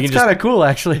cloud. You That's can just- kind of cool,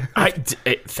 actually.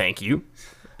 Thank you.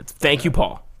 Thank you,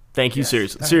 Paul. Thank you,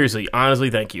 seriously, honestly,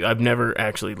 thank you. I've never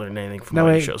actually learned anything from No,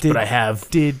 audio wait, shows, did- but I have.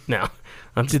 Did No,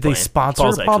 I'm just did they playing. sponsor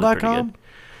Paul's actually pretty Paul.com? good.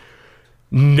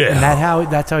 No, And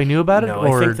that's how he knew about it, no,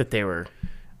 or I think that they were.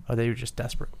 they were just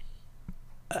desperate?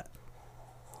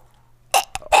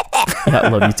 Yeah, I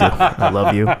love you too. I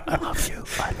love you. I love you.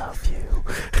 I love you.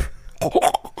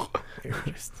 They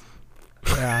were just,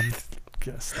 yeah, I'm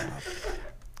gonna stop.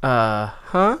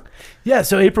 Huh? Yeah,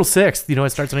 so April 6th. You know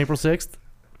what starts on April 6th?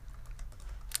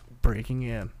 Breaking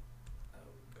In.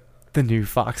 The new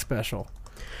Fox special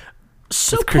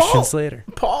So with Christian Paul, Slater.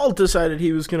 Paul decided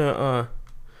he was gonna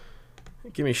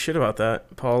give me shit about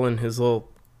that. Paul and his little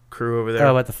crew over there.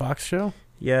 Oh, at the Fox show?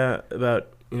 Yeah, about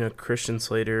Christian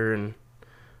Slater and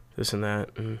this and that.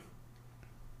 And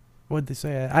What did they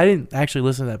say? I didn't actually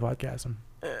listen to that podcast.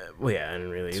 well, yeah, I didn't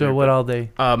really. So either, what but- all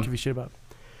they give you shit about?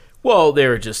 Well, they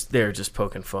were just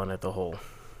poking fun at the whole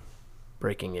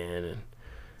breaking in and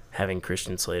having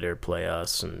Christian Slater play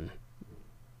us, and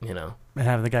And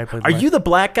having the guy play. Are you the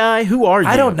black guy? Who are you?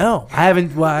 I don't know. I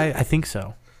haven't. Well, I think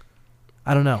so.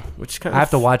 I don't know. Which kind I of have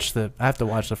to watch the. I have to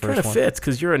watch the kind first of one fits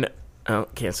because you're an. Oh,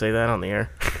 can't say that on the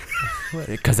air.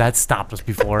 because that stopped us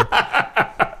before.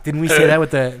 Didn't we say that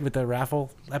with the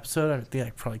raffle episode? I think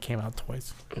that probably came out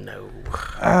twice. No.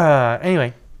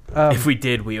 Anyway, If we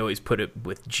did, we always put it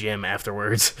with Jim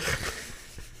afterwards.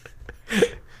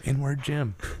 Inward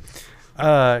Jim.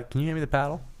 Can you hand me the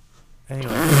paddle?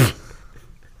 Anyway,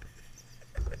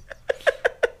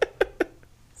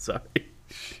 Sorry.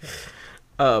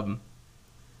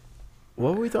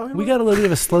 What were we talking about? we got a little bit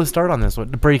of a slow start on this one.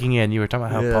 Breaking In. You were talking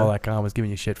about how Yeah. Paul.com was giving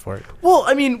you shit for it. Well,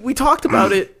 I mean, we talked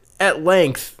about it at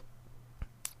length.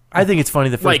 I think it's funny.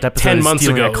 The first Like episode 10 is months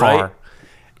stealing ago, a car. right?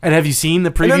 And have you seen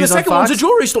the previews And then the on second Fox? one's a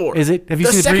jewelry store. Is it? Have you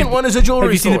The seen the second one is a jewelry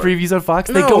Have you seen the store. previews on Fox?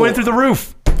 They No. go in through the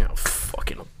roof. Oh,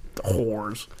 fucking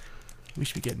whores. We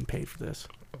should be getting paid for this.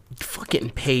 Fuck getting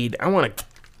paid. I want a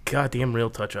goddamn real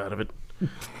touch out of it.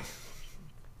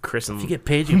 Chris and If you get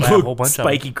paid, you buy a whole bunch of them.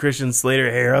 spiky Christian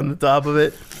Slater hair on the top of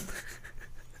it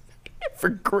for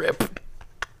grip.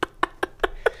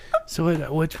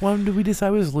 So which one did we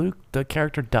decide was Luke? The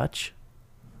character Dutch?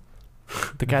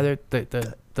 The guy that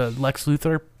the Lex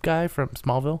Luthor guy from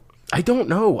Smallville? I don't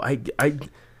know.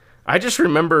 I just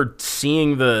remember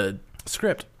seeing the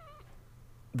Script.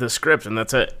 script and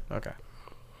that's it. Okay.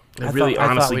 I I really thought- I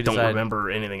thought honestly we don't decided- remember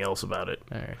anything else about it.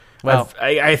 All right. Well,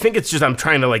 I think it's just I'm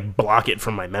trying to like block it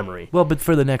from my memory. but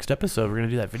for the next episode, we're gonna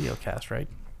do that video cast, right?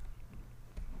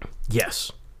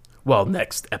 Yes. Well,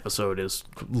 next episode is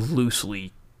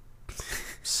loosely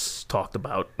talked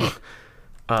about.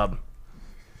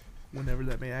 Whenever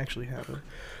that may actually happen.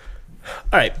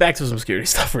 All right, back to some security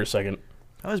stuff for a second.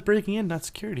 I was breaking in, not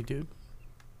security, dude.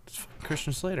 It's fucking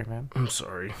Christian Slater, man. I'm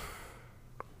sorry.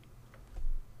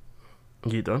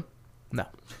 You done? No,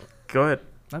 Go ahead.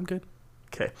 I'm good.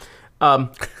 Okay.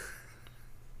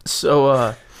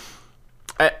 So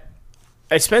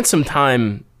I spent some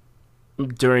time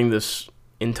during this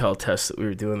Intel test that we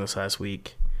were doing this last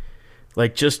week,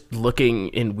 like just looking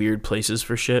in weird places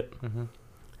for shit.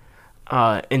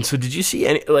 And so did you see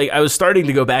any, like, I was starting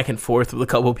to go back and forth with a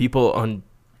couple people on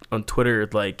Twitter,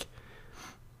 like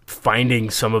finding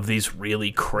some of these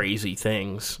really crazy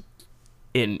things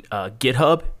in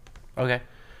GitHub. Okay.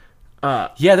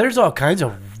 Yeah, there's all kinds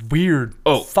of weird,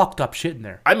 fucked up shit in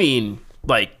there. I mean,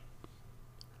 like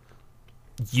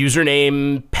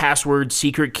username, password,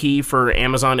 secret key for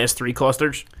Amazon S3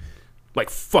 clusters, like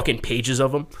fucking pages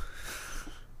of them.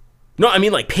 No, I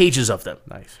mean like pages of them.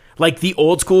 Nice. Like the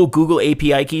old school Google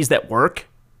API keys that work.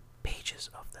 Pages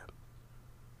of them.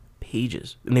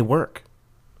 Pages. And they work.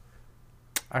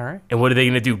 All right. And what are they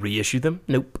going to do? Reissue them?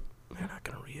 Nope. They're not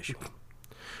going to reissue them.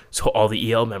 So all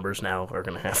the EL members now are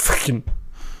going to have fucking...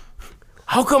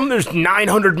 How come there's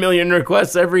 900 million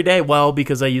requests every day? Well,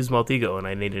 because I use Maltego and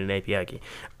I needed an API key.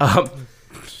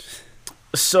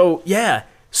 So, yeah.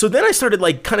 So then I started,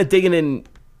 like, kind of digging in,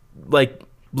 like,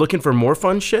 looking for more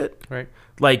fun shit. Right.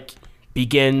 Like,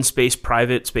 begin, space,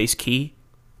 private, space, key.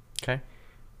 Okay.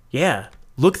 Yeah.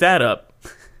 Look that up.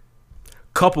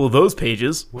 Couple of those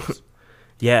pages. Whoops.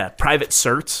 Yeah. Private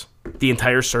certs. The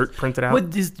entire cert printed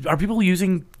out. Are people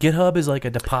using GitHub as like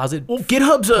a deposit? Well,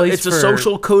 GitHub's it's a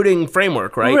social coding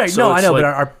framework, right? Right. So no, I know,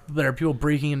 like, but are people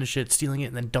breaking into shit, stealing it,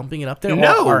 and then dumping it up there?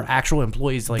 No. Or are actual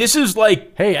employees like, this is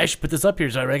like... hey, I should put this up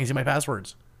here so I can see my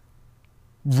passwords?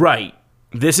 Right.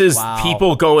 This is Wow.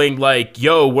 people going like,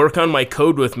 yo, work on my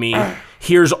code with me.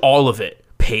 Here's all of it.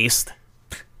 Paste.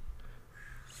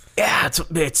 Yeah,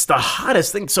 it's the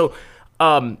hottest thing. So,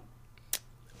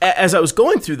 as I was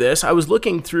going through this, I was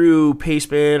looking through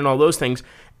Pastebin and all those things,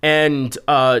 and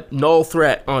Null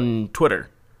Threat on Twitter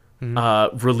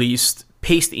released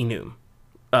Paste Enum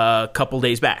a couple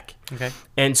days back. Okay.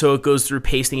 And so it goes through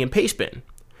pasting and Pastebin.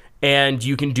 And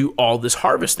you can do all this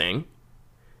harvesting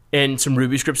and some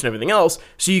Ruby scripts and everything else.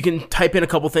 So you can type in a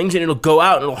couple things and it'll go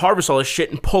out and it'll harvest all this shit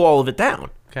and pull all of it down.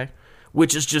 Okay.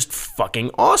 Which is just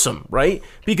fucking awesome, right?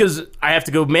 Because I have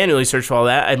to go manually search for all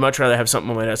that. I'd much rather have something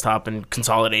on my desktop and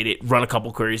consolidate it, run a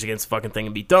couple queries against the fucking thing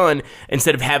and be done,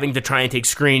 instead of having to try and take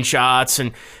screenshots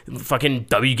and fucking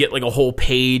wget like a whole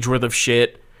page worth of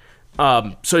shit.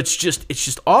 So it's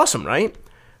just awesome, right?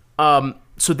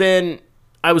 So then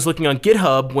I was looking on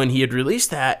GitHub when he had released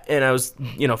that, and I was,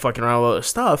 fucking around with all this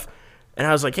stuff, and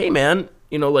I was like, hey man,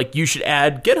 like you should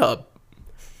add GitHub.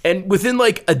 And within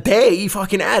like a day, he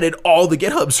fucking added all the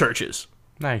GitHub searches.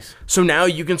 Nice. So now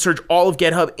you can search all of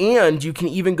GitHub, and you can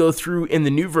even go through in the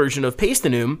new version of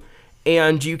Pastenum,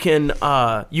 and you can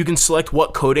select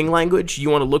what coding language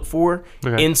you want to look for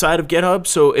inside of GitHub.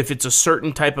 So if it's a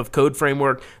certain type of code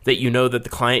framework that that the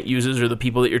client uses or the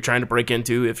people that you're trying to break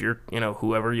into, if you're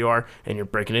whoever you are and you're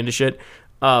breaking into shit,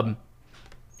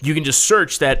 you can just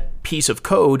search that piece of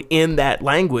code in that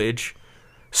language.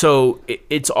 So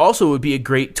it's also would be a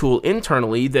great tool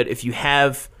internally that if you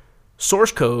have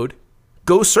source code,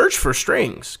 go search for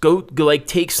strings. Go like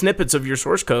take snippets of your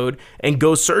source code and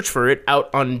go search for it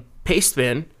out on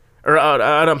Pastebin or out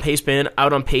on Pastebin,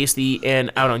 out on Pasty,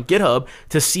 and out on GitHub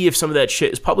to see if some of that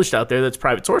shit is published out there that's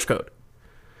private source code.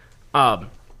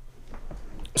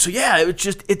 So yeah,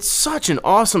 it's such an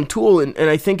awesome tool, and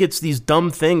I think it's these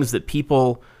dumb things that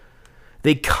people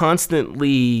they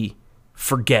constantly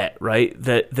forget, right?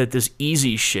 That this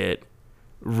easy shit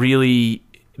really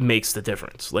makes the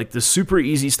difference. Like the super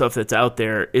easy stuff that's out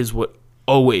there is what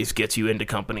always gets you into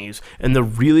companies, and the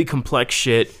really complex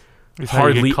shit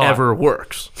hardly ever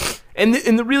works. And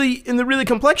the really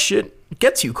complex shit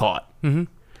gets you caught. Mm-hmm.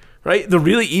 Right? The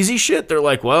really easy shit, they're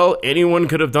like, well, anyone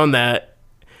could have done that.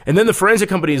 And then the forensic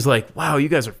company is like, wow, you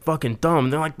guys are fucking dumb.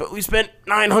 And they're like, but we spent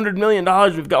 $900 million.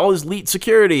 We've got all this elite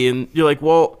security. And you're like,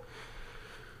 well,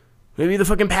 maybe the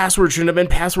fucking password shouldn't have been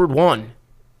password 1,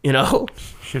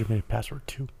 Should have made password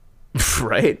 2.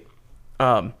 Right?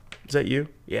 Is that you?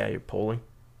 Yeah, you're polling.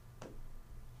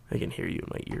 I can hear you in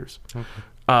my ears. Okay.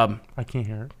 I can't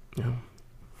hear it. Yeah.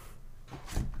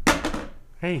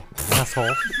 Hey,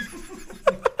 asshole.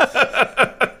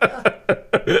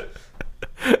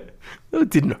 It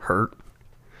didn't hurt.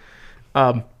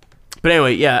 But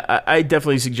anyway, yeah, I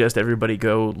definitely suggest everybody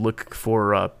go look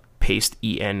for Paste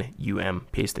Enum,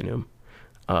 Pastenum,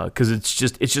 because it's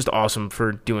just awesome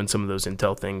for doing some of those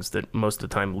Intel things that most of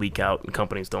the time leak out and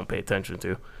companies don't pay attention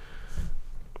to.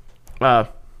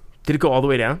 Did it go all the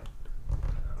way down?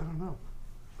 I don't know.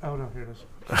 Oh no, here it is.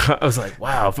 I was like,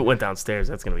 wow, if it went downstairs,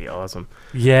 that's gonna be awesome.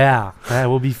 Yeah, that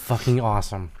will be fucking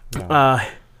awesome. Yeah.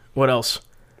 What else?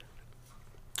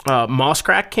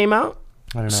 Mosscrack came out.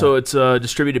 I don't know. So it's a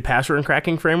distributed password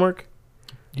cracking framework.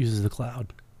 Uses the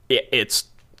cloud. It's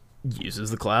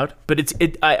uses the cloud, but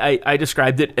I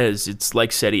described it as it's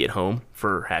like SETI at home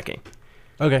for hacking.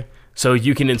 Okay. So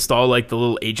you can install like the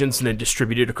little agents and then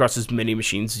distribute it across as many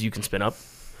machines as you can spin up.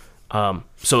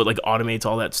 So it like automates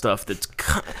all that stuff.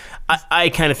 I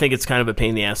kind of think it's kind of a pain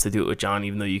in the ass to do it with John,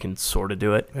 even though you can sort of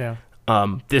do it. Yeah.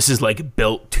 This is like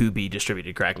built to be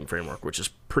distributed cracking framework, which is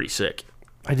pretty sick.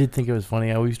 I did think it was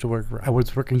funny. I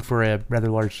was working for a rather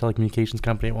large telecommunications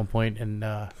company at one point, and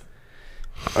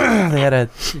they had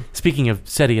speaking of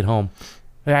SETI at home,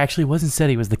 it actually wasn't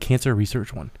SETI, it was the cancer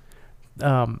research one.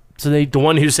 So the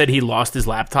one who said he lost his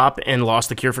laptop and lost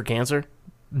the cure for cancer?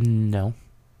 No.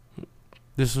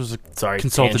 This was a consultant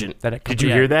tangent. that Did you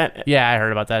hear that? Yeah, I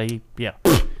heard about that.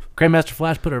 Grandmaster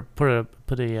Flash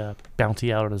put a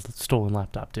bounty out on his stolen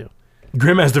laptop too.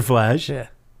 Grandmaster Flash? Yeah.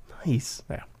 Nice.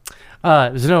 Yeah.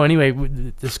 Anyway,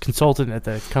 this consultant at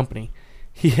the company,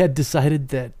 he had decided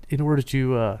that in order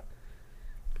to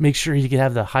make sure he could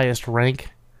have the highest rank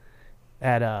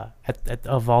at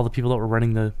of all the people that were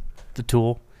running the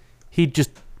tool, he just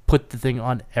put the thing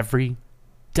on every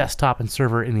desktop and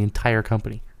server in the entire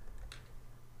company.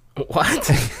 What?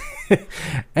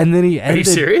 And then he edited. Are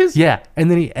you serious? Yeah,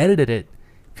 and then he edited it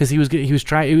because he was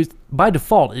trying. It was by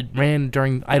default. It ran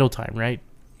during idle time, right?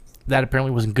 That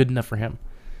apparently wasn't good enough for him,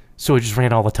 so it just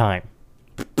ran all the time.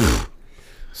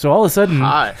 So all of a sudden,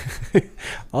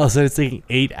 it's taking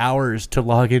 8 hours to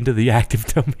log into the active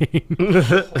domain.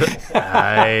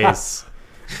 Nice.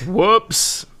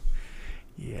 Whoops.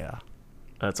 Yeah,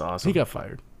 that's awesome. He got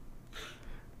fired.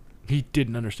 He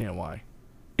didn't understand why.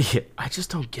 Yeah, I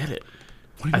just don't get it.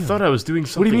 I thought I was doing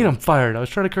something. What do you mean I'm fired? I was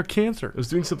trying to cure cancer. I was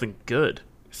doing something good.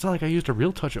 It's not like I used a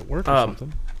real touch at work or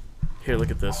something. Here,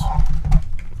 look at this.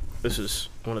 This is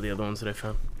one of the other ones that I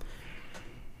found.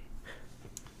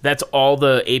 That's all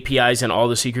the APIs and all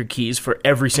the secret keys for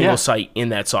every single site in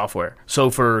that software.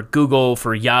 So for Google,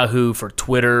 for Yahoo, for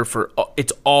Twitter,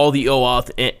 it's all the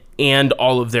OAuth and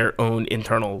all of their own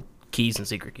internal keys and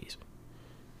secret keys.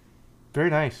 Very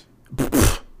nice.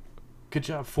 Good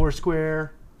job.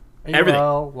 Foursquare, everything.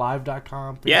 AOL,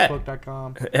 Live.com,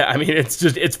 Facebook.com. Yeah, I mean,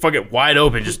 it's fucking wide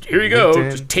open. Just here you go.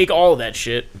 LinkedIn. Just take all of that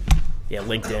shit. Yeah,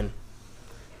 LinkedIn.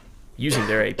 Using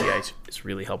their APIs is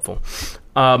really helpful.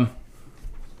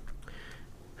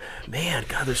 Man,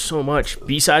 God, there's so much.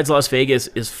 B-Sides Las Vegas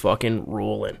is fucking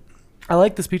rolling. I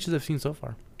like the speeches I've seen so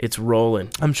far. It's rolling.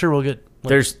 I'm sure we'll get...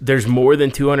 There's more than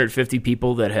 250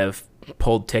 people that have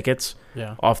pulled tickets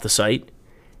off the site.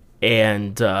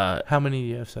 And how many do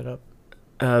you have set up?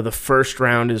 The first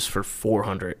round is for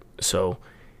 400. So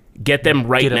get them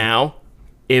now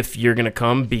if you're going to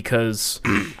come, because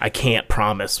I can't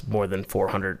promise more than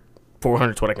 400.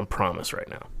 400 is what I can promise right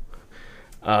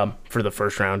now for the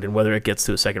first round. And whether it gets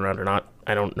to a second round or not,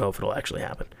 I don't know if it'll actually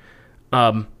happen.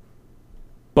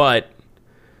 But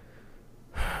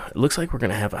it looks like we're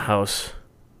going to have a house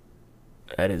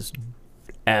that is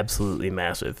absolutely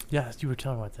massive. Yeah, you were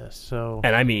telling about this. So,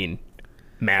 and I mean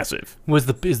massive. Is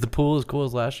the pool as cool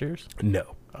as last year's?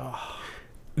 No. Oh.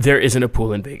 There isn't a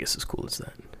pool in Vegas as cool as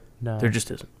that. No. There just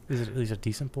isn't. Is it at least a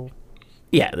decent pool?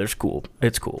 Yeah, there's cool.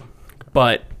 It's cool.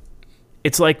 But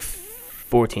it's like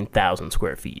 14,000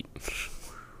 square feet.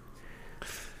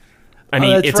 I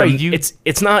mean,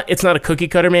 it's not a cookie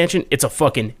cutter mansion. It's a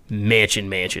fucking mansion.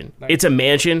 Nice. It's a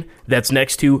mansion that's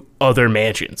next to other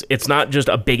mansions. It's not just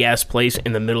a big ass place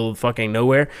in the middle of fucking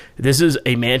nowhere. This is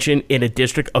a mansion in a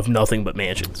district of nothing but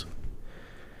mansions,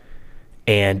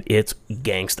 and it's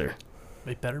gangster.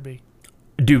 It better be,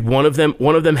 dude. One of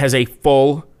them has a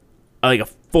full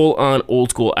on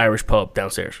old school Irish pub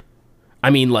downstairs. I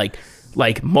mean, like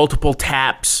multiple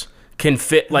taps. Can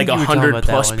fit like 100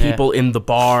 plus people in the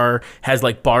bar. Has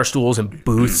like bar stools and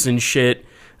booths and shit.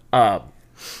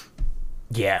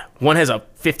 Yeah, one has a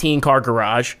 15-car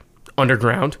garage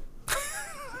underground.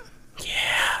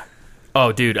 Yeah.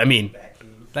 Oh, dude. I mean,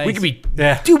 we could be.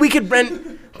 Yeah. Dude, we could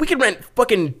rent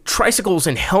fucking tricycles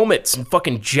and helmets and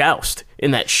fucking joust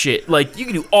in that shit. Like, you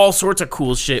can do all sorts of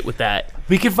cool shit with that.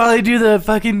 We could finally do the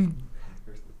fucking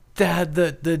the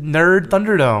nerd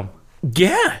Thunderdome.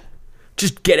 Yeah.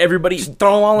 Just get everybody... Just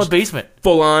throw them all in the basement.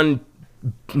 Full-on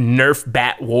Nerf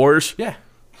bat wars. Yeah.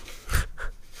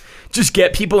 Just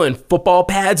get people in football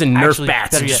pads and Nerf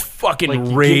bats and just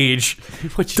fucking rage.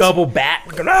 Double bat.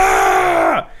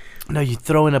 No, you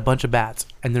throw in a bunch of bats,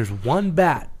 and there's one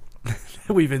bat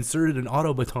that we've inserted an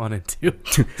auto baton into.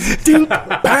 Ding,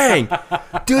 bang.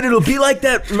 Dude, it'll be like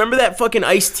that. Remember that fucking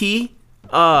Ice-T?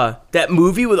 That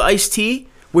movie with Ice-T?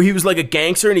 where he was like a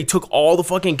gangster and he took all the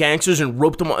fucking gangsters and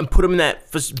roped them and put them in that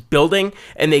building,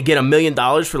 and they get $1 million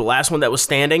for the last one that was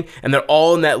standing, and they're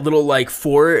all in that little like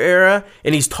Ford era,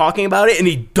 and he's talking about it, and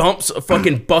he dumps a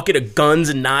fucking bucket of guns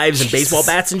and knives and baseball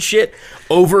bats and shit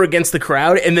over against the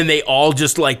crowd, and then they all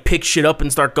just like pick shit up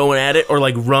and start going at it, or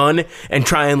like run and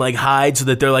try and like hide so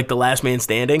that they're like the last man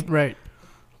standing. Right.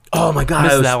 Oh my god,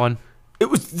 Missed that one. It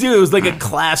was like a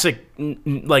classic,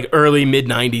 like early mid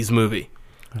 '90s movie.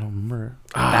 I don't remember.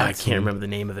 I can't remember the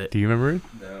name of it. Do you remember it?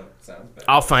 No, sounds bad.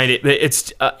 I'll find it.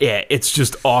 It's it's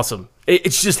just awesome.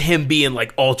 It's just him being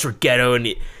like ultra ghetto, and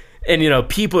you know,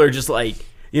 people are just like,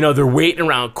 you know, they're waiting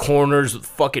around corners with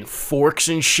fucking forks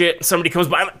and shit. And somebody comes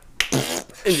by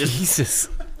and just, Jesus.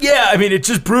 yeah, I mean, it's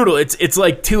just brutal. It's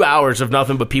like 2 hours of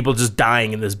nothing but people just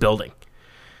dying in this building.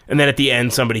 And then at the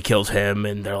end, somebody kills him,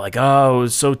 and they're like, oh, it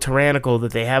was so tyrannical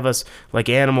that they have us like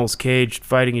animals caged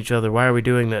fighting each other. Why are we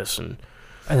doing this? And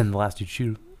then the last dude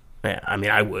shoot. yeah, I mean,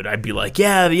 I would. I'd be like,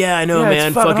 yeah, I know, Yeah, man.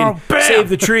 it's fucking Fucking bam! save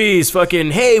the trees.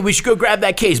 Fucking, hey, we should go grab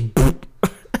that case.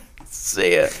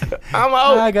 See ya. I'm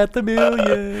out. I got the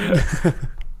million.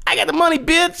 I got the money,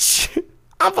 bitch.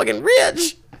 I'm fucking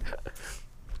rich.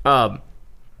 Yeah.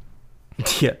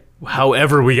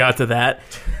 However, we got to that.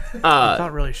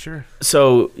 Not really sure.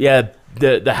 So yeah,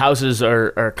 the houses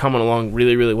are coming along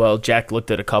really, really well. Jack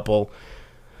looked at a couple.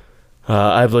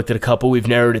 I've looked at a couple. We've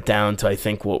narrowed it down to I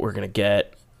think what we're gonna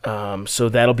get. So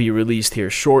that'll be released here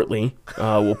shortly.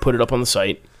 We'll put it up on the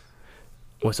site.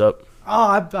 What's up?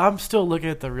 Oh, I'm still looking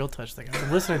at the Real Touch thing.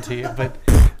 I'm listening to you, but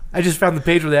I just found the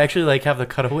page where they actually like have the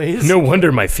cutaways. No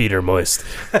wonder my feet are moist.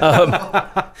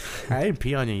 I didn't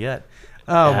pee on you yet.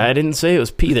 I didn't say it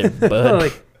was pee there, but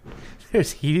like,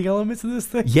 there's heating elements in this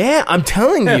thing. yeah, I'm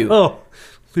telling you. Oh,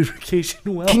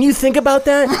 lubrication well. Can you think about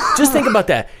that? Just think about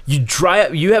that.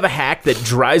 You have a hack that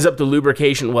dries up the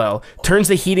lubrication well, turns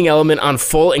the heating element on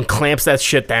full, and clamps that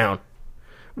shit down.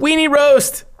 Weenie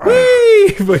roast.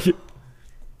 Whee!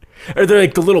 Are there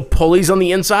like the little pulleys on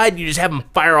the inside? You just have them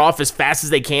fire off as fast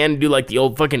as they can and do like the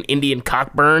old fucking Indian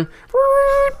cock burn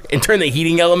and turn the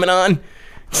heating element on.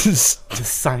 The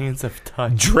science of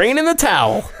touch. Drain in the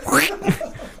towel.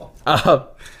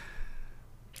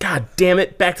 God damn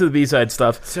it. Back to the B-side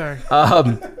stuff. Sorry.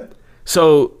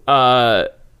 So,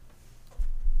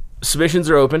 submissions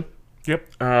are open. Yep.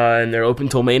 And they're open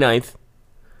till May 9th.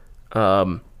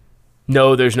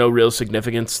 No, there's no real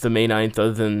significance to May 9th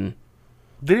other than...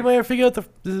 Did anybody ever figure out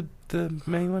the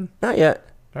May one? Not yet.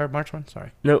 Or March one?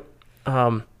 Sorry. Nope.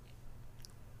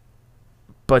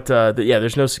 But yeah,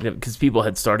 there's no significance because people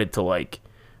had started to like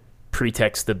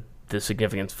pretext the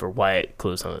significance for why it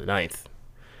closed on the 9th.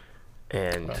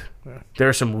 And there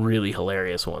are some really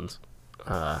hilarious ones.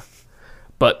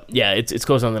 But yeah, it's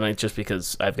closed on the 9th just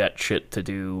because I've got shit to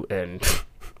do and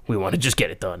we want to just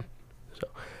get it done. So,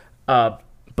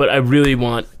 but I really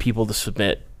want people to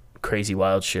submit crazy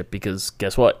wild shit because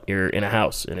guess what? You're in a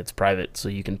house and it's private, so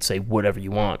you can say whatever you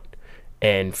want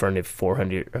in front of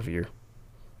 400 of your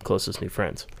closest new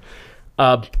friends.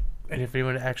 And if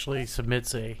anyone actually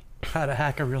submits a how to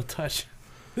hack a Real Touch,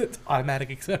 it's automatic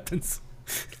acceptance.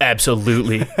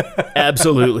 Absolutely.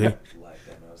 Absolutely. Live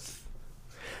demos.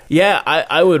 Yeah,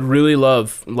 I would really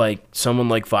love like someone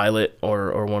like Violet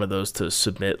or one of those to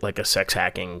submit like a sex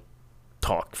hacking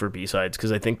talk for B-sides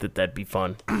because I think that'd be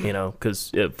fun, you know,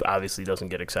 because it obviously doesn't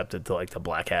get accepted to like the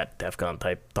Black Hat DEF CON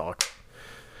type talk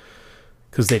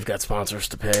because they've got sponsors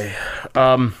to pay.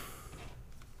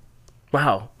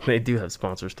 Wow, they do have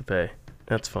sponsors to pay.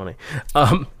 That's funny.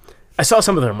 I saw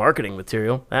some of their marketing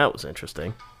material. That was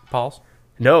interesting. Paul's?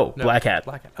 No, Black Hat.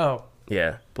 Black Hat. Oh.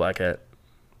 Yeah, Black Hat.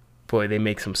 Boy, they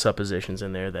make some suppositions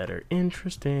in there that are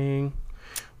interesting.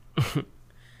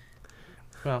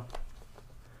 Well.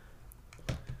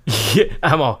 Yeah,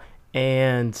 I'm all.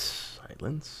 And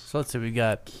silence. So let's see. We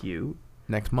got Cute.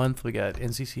 next month. We got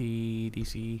NCC,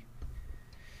 DC.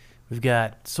 We've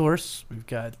got Source. We've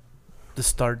got the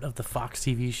start of the Fox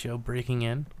TV show Breaking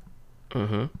In.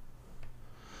 Mm-hmm.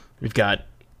 We've got...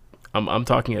 I'm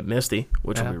talking at Misty,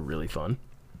 which Yeah. will be really fun.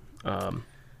 I'm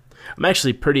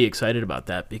actually pretty excited about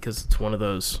that because it's one of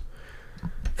those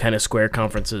kind of Square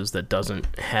conferences that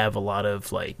doesn't have a lot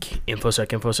of like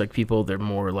infosec people. They're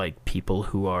more like people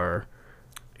who are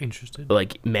Interested.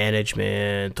 like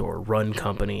management or run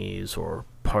companies or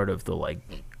part of the like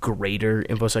greater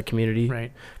infosec community.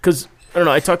 Right. Because I don't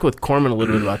know, I talked with Corman a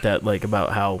little bit about that, like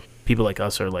about how people like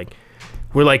us are like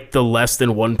we're like the less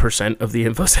than 1% of the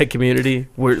infosec community.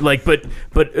 We're like, but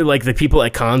like the people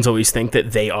at cons always think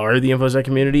that they are the infosec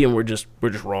community, and we're just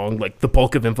wrong. Like the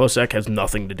bulk of infosec has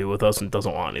nothing to do with us and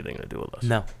doesn't want anything to do with us.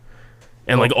 No.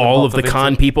 And Well, like all the of the bulk of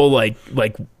con people, like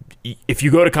if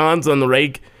you go to cons on the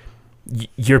reg,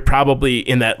 you're probably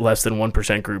in that less than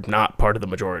 1% group, not part of the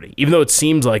majority. Even though it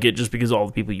seems like it, just because all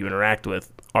the people you interact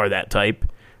with are that type.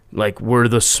 Like, we're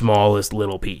the smallest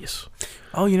little piece.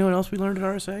 Oh, you know what else we learned at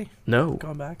RSA? No.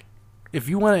 Going back. If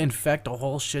you want to infect a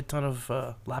whole shit ton of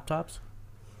laptops,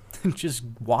 just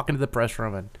walk into the press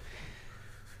room and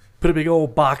put a big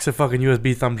old box of fucking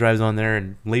USB thumb drives on there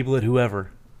and label it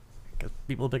whoever. Because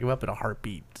people will pick them up in a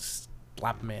heartbeat. Just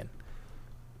slap them in.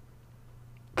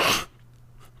 Slap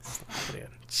it in.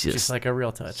 Just like a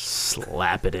real touch.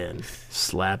 Slap it in.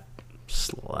 Slap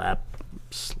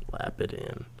it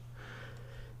in.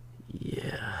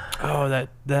 Yeah. Oh, that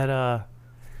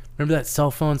remember that cell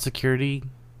phone security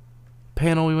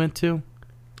panel we went to?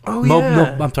 Oh, No,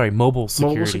 I'm sorry, mobile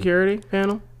security. Mobile security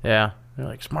panel? Yeah. They're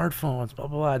like, smartphones, blah,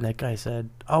 blah, blah. And that guy said,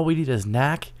 all we need is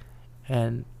NAC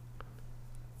and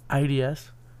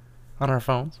IDS on our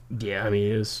phones. Yeah, I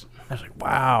mean, it was... I was like,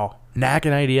 wow, NAC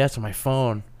and IDS on my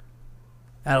phone.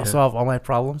 That'll solve all my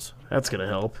problems. That's going to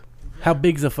help. How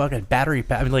big's a fucking battery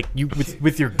pack? I mean, like, you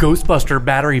with your Ghostbuster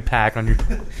battery pack on your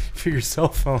for your cell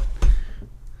phone.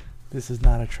 This is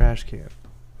not a trash can.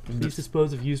 Please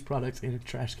dispose of used products in a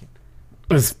trash can.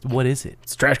 What is it?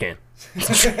 It's a trash can.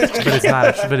 But it's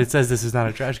not. But it says this is not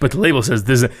a trash can. But the label says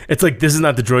this. It's like, this is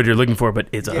not the droid you're looking for, but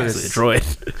it's obviously a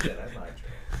droid. Yeah, that's my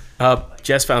droid.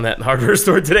 Jess found that in the hardware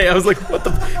store today. I was like, what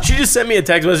the... She just sent me a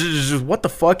text message, just, what the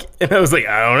fuck? And I was like,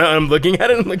 I don't know. I'm looking at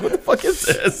it, and I'm like, what the fuck is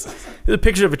this? There's a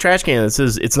picture of a trash can that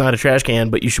says, it's not a trash can,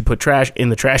 but you should put trash in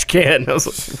the trash can. And I was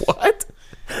like, what?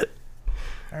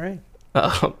 All right.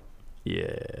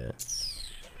 Yeah.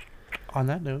 On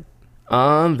that note.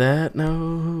 On that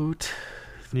note...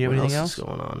 Do you have anything else? Is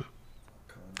going on?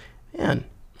 Man,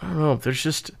 I don't know. There's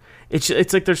just... It's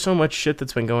like there's so much shit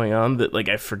that's been going on that, like,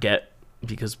 I forget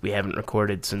because we haven't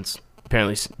recorded since...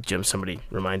 Apparently, somebody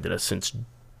reminded us since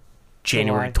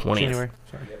January 20th. January.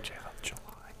 Sorry.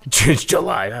 It's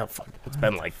July. Oh, fuck. It's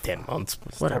been like 10 months.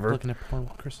 Stop Whatever. looking at porn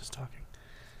while Chris is talking.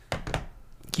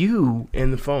 You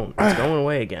and the phone. It's going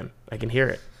away again. I can hear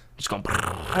it. Just going...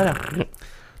 I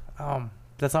know.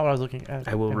 That's not what I was looking at.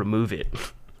 I will remove it.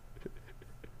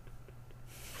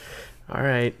 All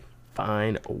right.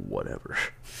 Fine. Whatever.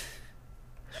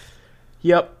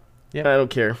 Yep. I don't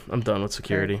care. I'm done with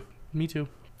security. Me too.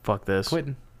 Fuck this.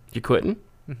 Quitting. You quitting?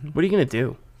 Mm-hmm. What are you going to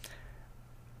do?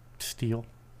 Steal.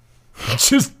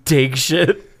 Just take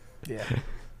shit? Yeah.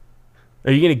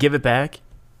 Are you going to give it back?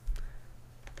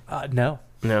 No.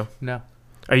 No. No.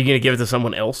 Are you going to give it to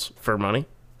someone else for money?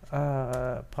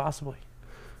 Possibly.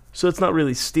 So it's not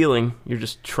really stealing. You're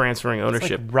just transferring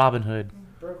ownership. It's like Robin Hood.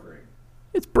 Brokering.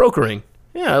 It's brokering.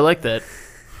 Yeah, I like that.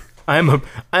 I'm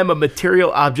a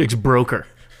material objects broker.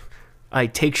 I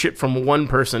take shit from one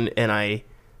person and I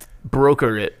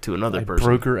broker it to another person.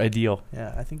 Broker a deal.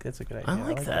 Yeah, I think that's a good idea. I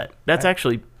like that. That's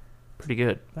actually pretty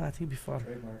good. I think it'd be fun.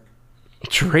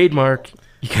 Trademark.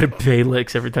 You gotta pay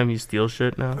licks every time you steal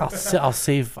shit now. I'll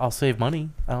save money.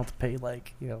 I don't have to pay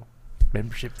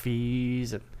membership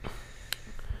fees and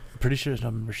I'm pretty sure there's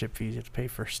no membership fees you have to pay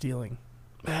for stealing.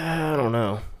 I don't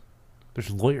know. There's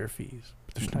lawyer fees.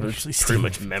 But there's not usually Pretty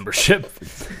much membership.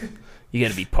 You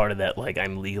gotta be part of that, like,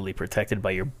 I'm legally protected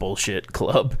by your bullshit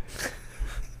club.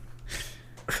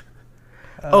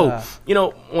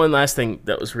 One last thing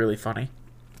that was really funny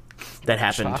that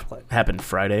happened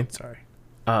Friday. Sorry.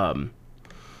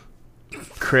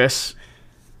 Chris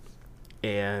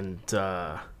and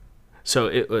so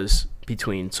it was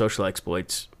between Social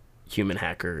Exploits, Human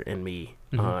Hacker, and me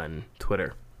on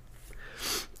Twitter.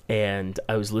 And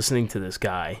I was listening to this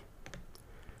guy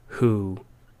who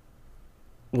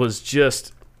was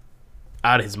just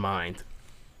out of his mind.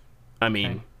 I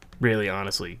mean, really,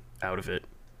 honestly, out of it.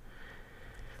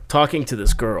 Talking to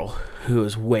this girl who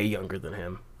is way younger than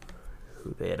him,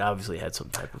 who they had obviously had some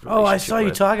type of relationship Oh, I saw you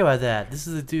with. talk about that. This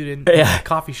is the dude in the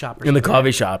coffee shop. In the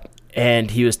coffee shop.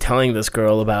 And he was telling this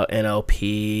girl about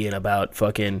NLP and about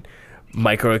fucking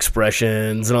micro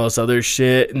expressions and all this other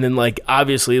shit. And then, like,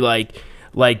 obviously, like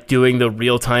doing the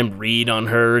real-time read on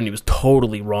her, and he was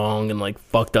totally wrong and, like,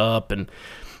 fucked up and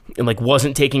like,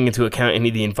 wasn't taking into account any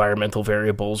of the environmental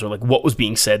variables or, like, what was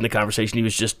being said in the conversation. He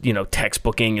was just,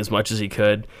 textbooking as much as he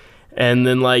could. And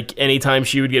then, like, anytime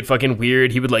she would get fucking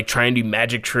weird, he would, like, try and do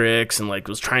magic tricks and, like,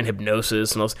 was trying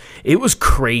hypnosis and all this. It was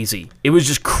crazy. It was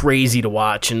just crazy to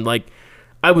watch. And, like,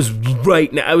 I was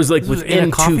right now. I was, like,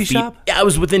 within 2 feet. Shop? Yeah, I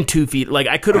was within 2 feet. Like,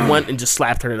 I could have went and just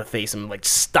slapped her in the face and, like,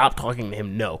 stopped talking to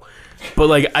him. No. But,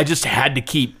 like, I just had to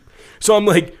keep. So I'm,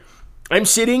 like, I'm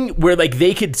sitting where, like,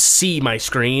 they could see my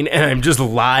screen, and I'm just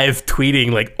live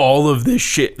tweeting, like, all of this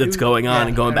shit that's going on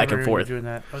and going back and forth. Doing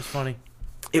that. That was funny.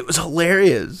 It was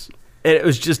hilarious. And it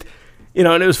was just,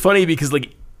 and it was funny because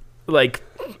like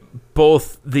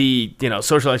both the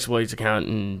social exploits account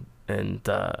and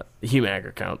human hacker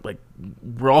account, like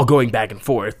we're all going back and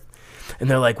forth, and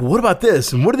they're like, what about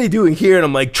this and what are they doing here? And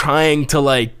I'm like trying to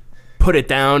like put it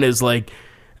down as like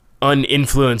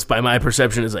uninfluenced by my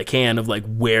perception as I can of like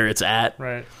where it's at.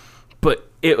 Right. But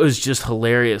it was just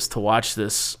hilarious to watch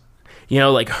this.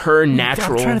 Like her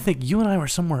natural. I'm trying to think. You and I were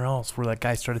somewhere else where that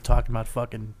guy started talking about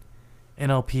fucking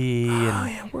NLP.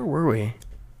 And, where were we?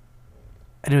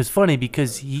 And it was funny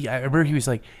because I remember he was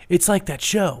like, "It's like that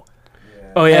show."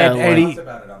 Yeah. Oh yeah, And he- talked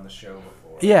about it on the show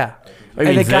before. Yeah. I think Oh, you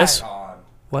mean the guy- this? on.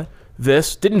 What?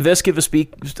 This didn't Vis give a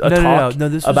talk No.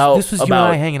 This was about you and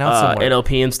I hanging out somewhere.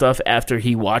 NLP and stuff after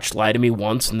he watched Lie to Me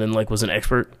once and then like was an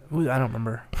expert. I don't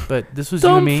remember, but this was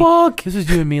Dumb you and me. fuck. This was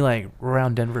you and me, like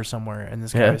around Denver somewhere, and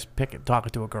this guy Yeah. was talking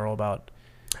to a girl about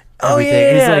Oh everything. yeah,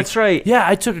 And he's like, that's right. Yeah,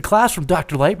 I took a class from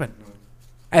Dr. Lightman,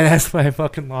 and that's why I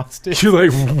fucking lost it. You're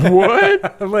like,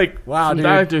 what? I'm like, wow, From dude,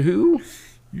 Doctor Who?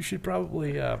 you should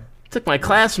probably. Took my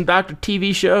class from Dr.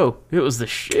 TV Show. It was the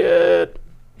shit.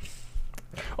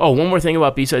 Oh, one more thing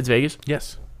about B-Sides Vegas.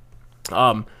 Yes.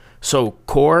 So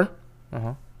Core,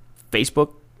 Uh-huh.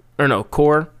 Facebook,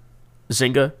 Core,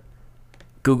 Zynga,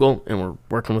 Google, and we're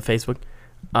working with Facebook,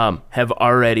 have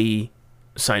already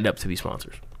signed up to be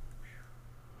sponsors.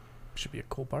 Should be a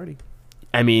cool party.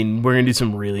 I mean, we're going to do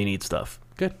some really neat stuff.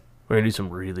 Good. We're going to do some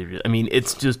really, I mean,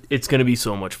 it's going to be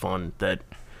so much fun that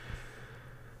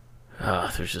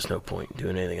there's just no point in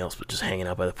doing anything else but just hanging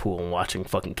out by the pool and watching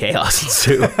fucking chaos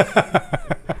ensue.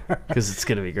 Because it's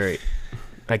going to be great.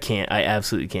 I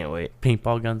absolutely can't wait.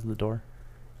 Paintball guns at the door.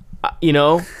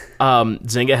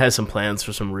 Zynga has some plans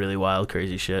for some really wild,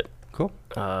 crazy shit. Cool.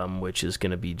 Which is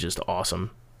going to be just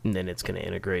awesome. And then it's going to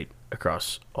integrate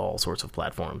across all sorts of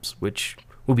platforms, which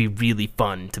will be really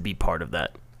fun to be part of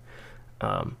that.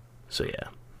 So yeah,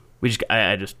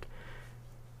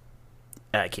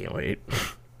 I can't wait.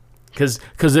 Because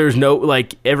there's no,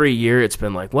 like, every year it's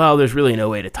been like, well, there's really no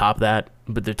way to top that,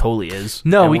 but there totally is.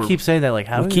 No, And we keep saying that, like,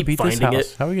 how we do we keep beat this finding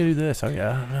house? it. How are we going to do this? I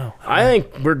don't know. I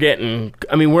think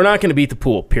we're not going to beat the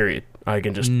pool, period. I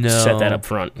can just set that up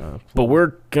front. No. But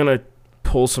we're going to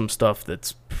pull some stuff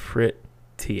that's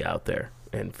pretty out there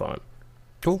and fun.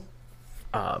 Cool.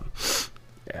 Yeah.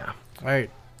 All right.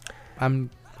 I'm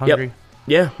hungry.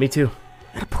 Yeah, me too.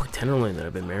 I had a pork tenderloin that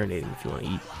I've been marinating if you want to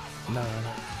eat. No.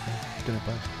 Dinner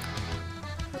time.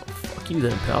 Fuck you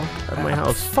then, pal. Out of my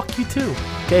house. Fuck you too.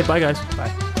 Okay, bye, guys.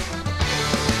 Bye.